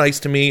always so nice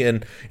to me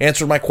and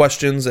answered my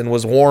questions and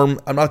was warm.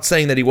 I'm not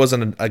saying that he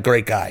wasn't a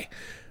great guy,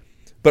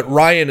 but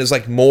Ryan is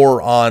like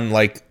more on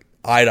like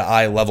eye to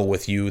eye level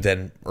with you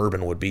than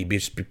Urban would be,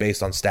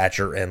 based on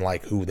stature and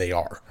like who they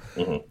are.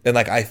 Mm-hmm. And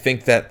like I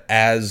think that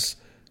as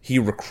he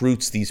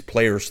recruits these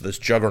players to this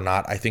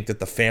juggernaut, I think that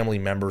the family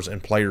members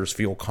and players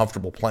feel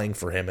comfortable playing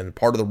for him. And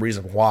part of the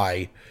reason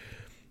why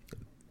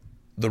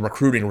the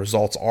recruiting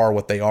results are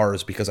what they are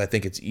is because I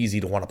think it's easy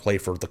to want to play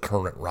for the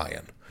current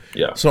Ryan.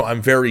 Yeah. So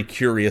I'm very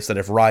curious that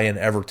if Ryan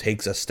ever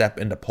takes a step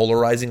into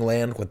polarizing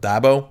land with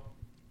Dabo,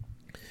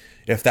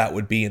 if that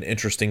would be an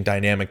interesting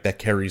dynamic that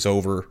carries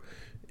over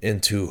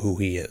into who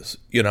he is,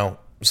 you know?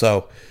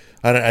 So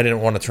I didn't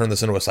want to turn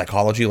this into a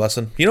psychology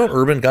lesson. You know,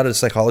 Urban got his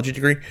psychology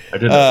degree. I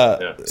did know,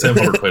 yeah. Sam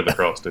Hubbard played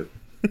lacrosse too.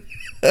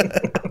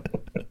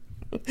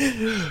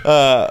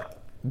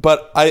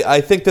 But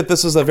I think that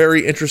this is a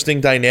very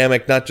interesting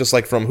dynamic, not just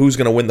like from who's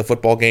going to win the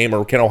football game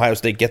or can Ohio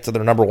State get to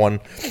their number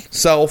one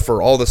self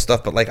or all this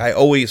stuff, but like I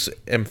always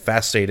am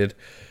fascinated,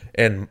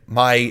 and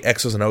my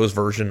X's and O's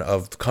version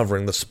of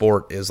covering the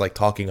sport is like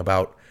talking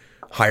about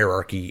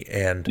hierarchy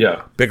and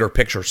bigger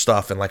picture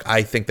stuff, and like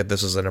I think that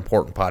this is an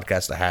important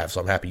podcast to have,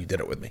 so I'm happy you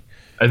did it with me.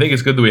 I think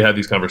it's good that we had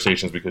these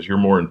conversations because you're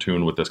more in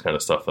tune with this kind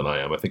of stuff than I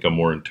am. I think I'm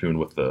more in tune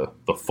with the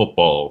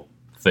football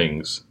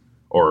things,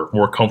 or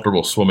more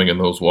comfortable swimming in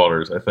those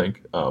waters, I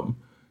think.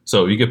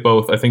 So you get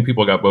both. I think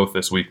people got both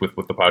this week with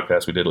the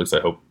podcast we did. At least I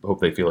hope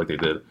they feel like they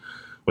did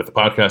with the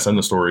podcast and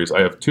the stories.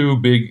 I have 2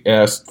 big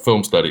ass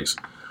film studies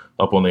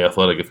up on The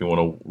Athletic if you want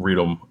to read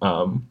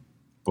them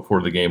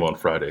before the game on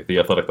Friday.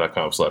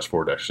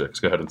 theathletic.com/4-6.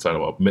 Go ahead and sign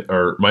them up.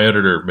 My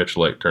editor, Mitch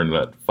Light, turned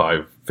that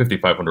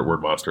 5,500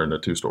 word monster into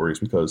 2 stories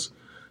because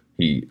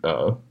he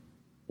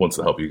wants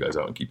to help you guys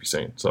out and keep you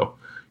sane. So you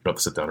don't have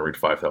to sit down and read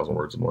 5,000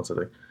 words in one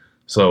sitting.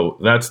 So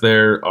that's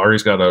there.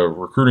 Ari's got a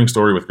recruiting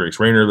story with Grace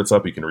Rayner that's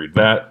up. You can read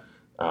that.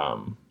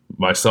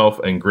 Myself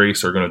and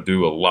Grace are going to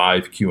do a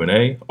live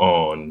Q&A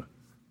on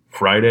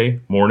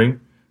Friday morning.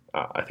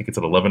 I think it's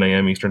at 11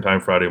 a.m. Eastern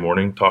time Friday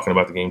morning, talking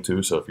about the game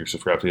too. So if you're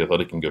subscribed to The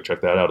Athletic, you can go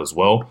check that out as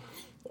well.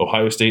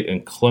 Ohio State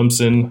and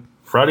Clemson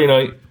Friday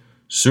night,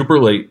 super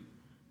late,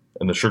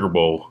 in the Sugar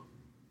Bowl.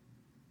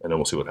 And then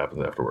we'll see what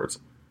happens afterwards.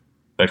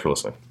 Thanks for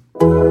listening.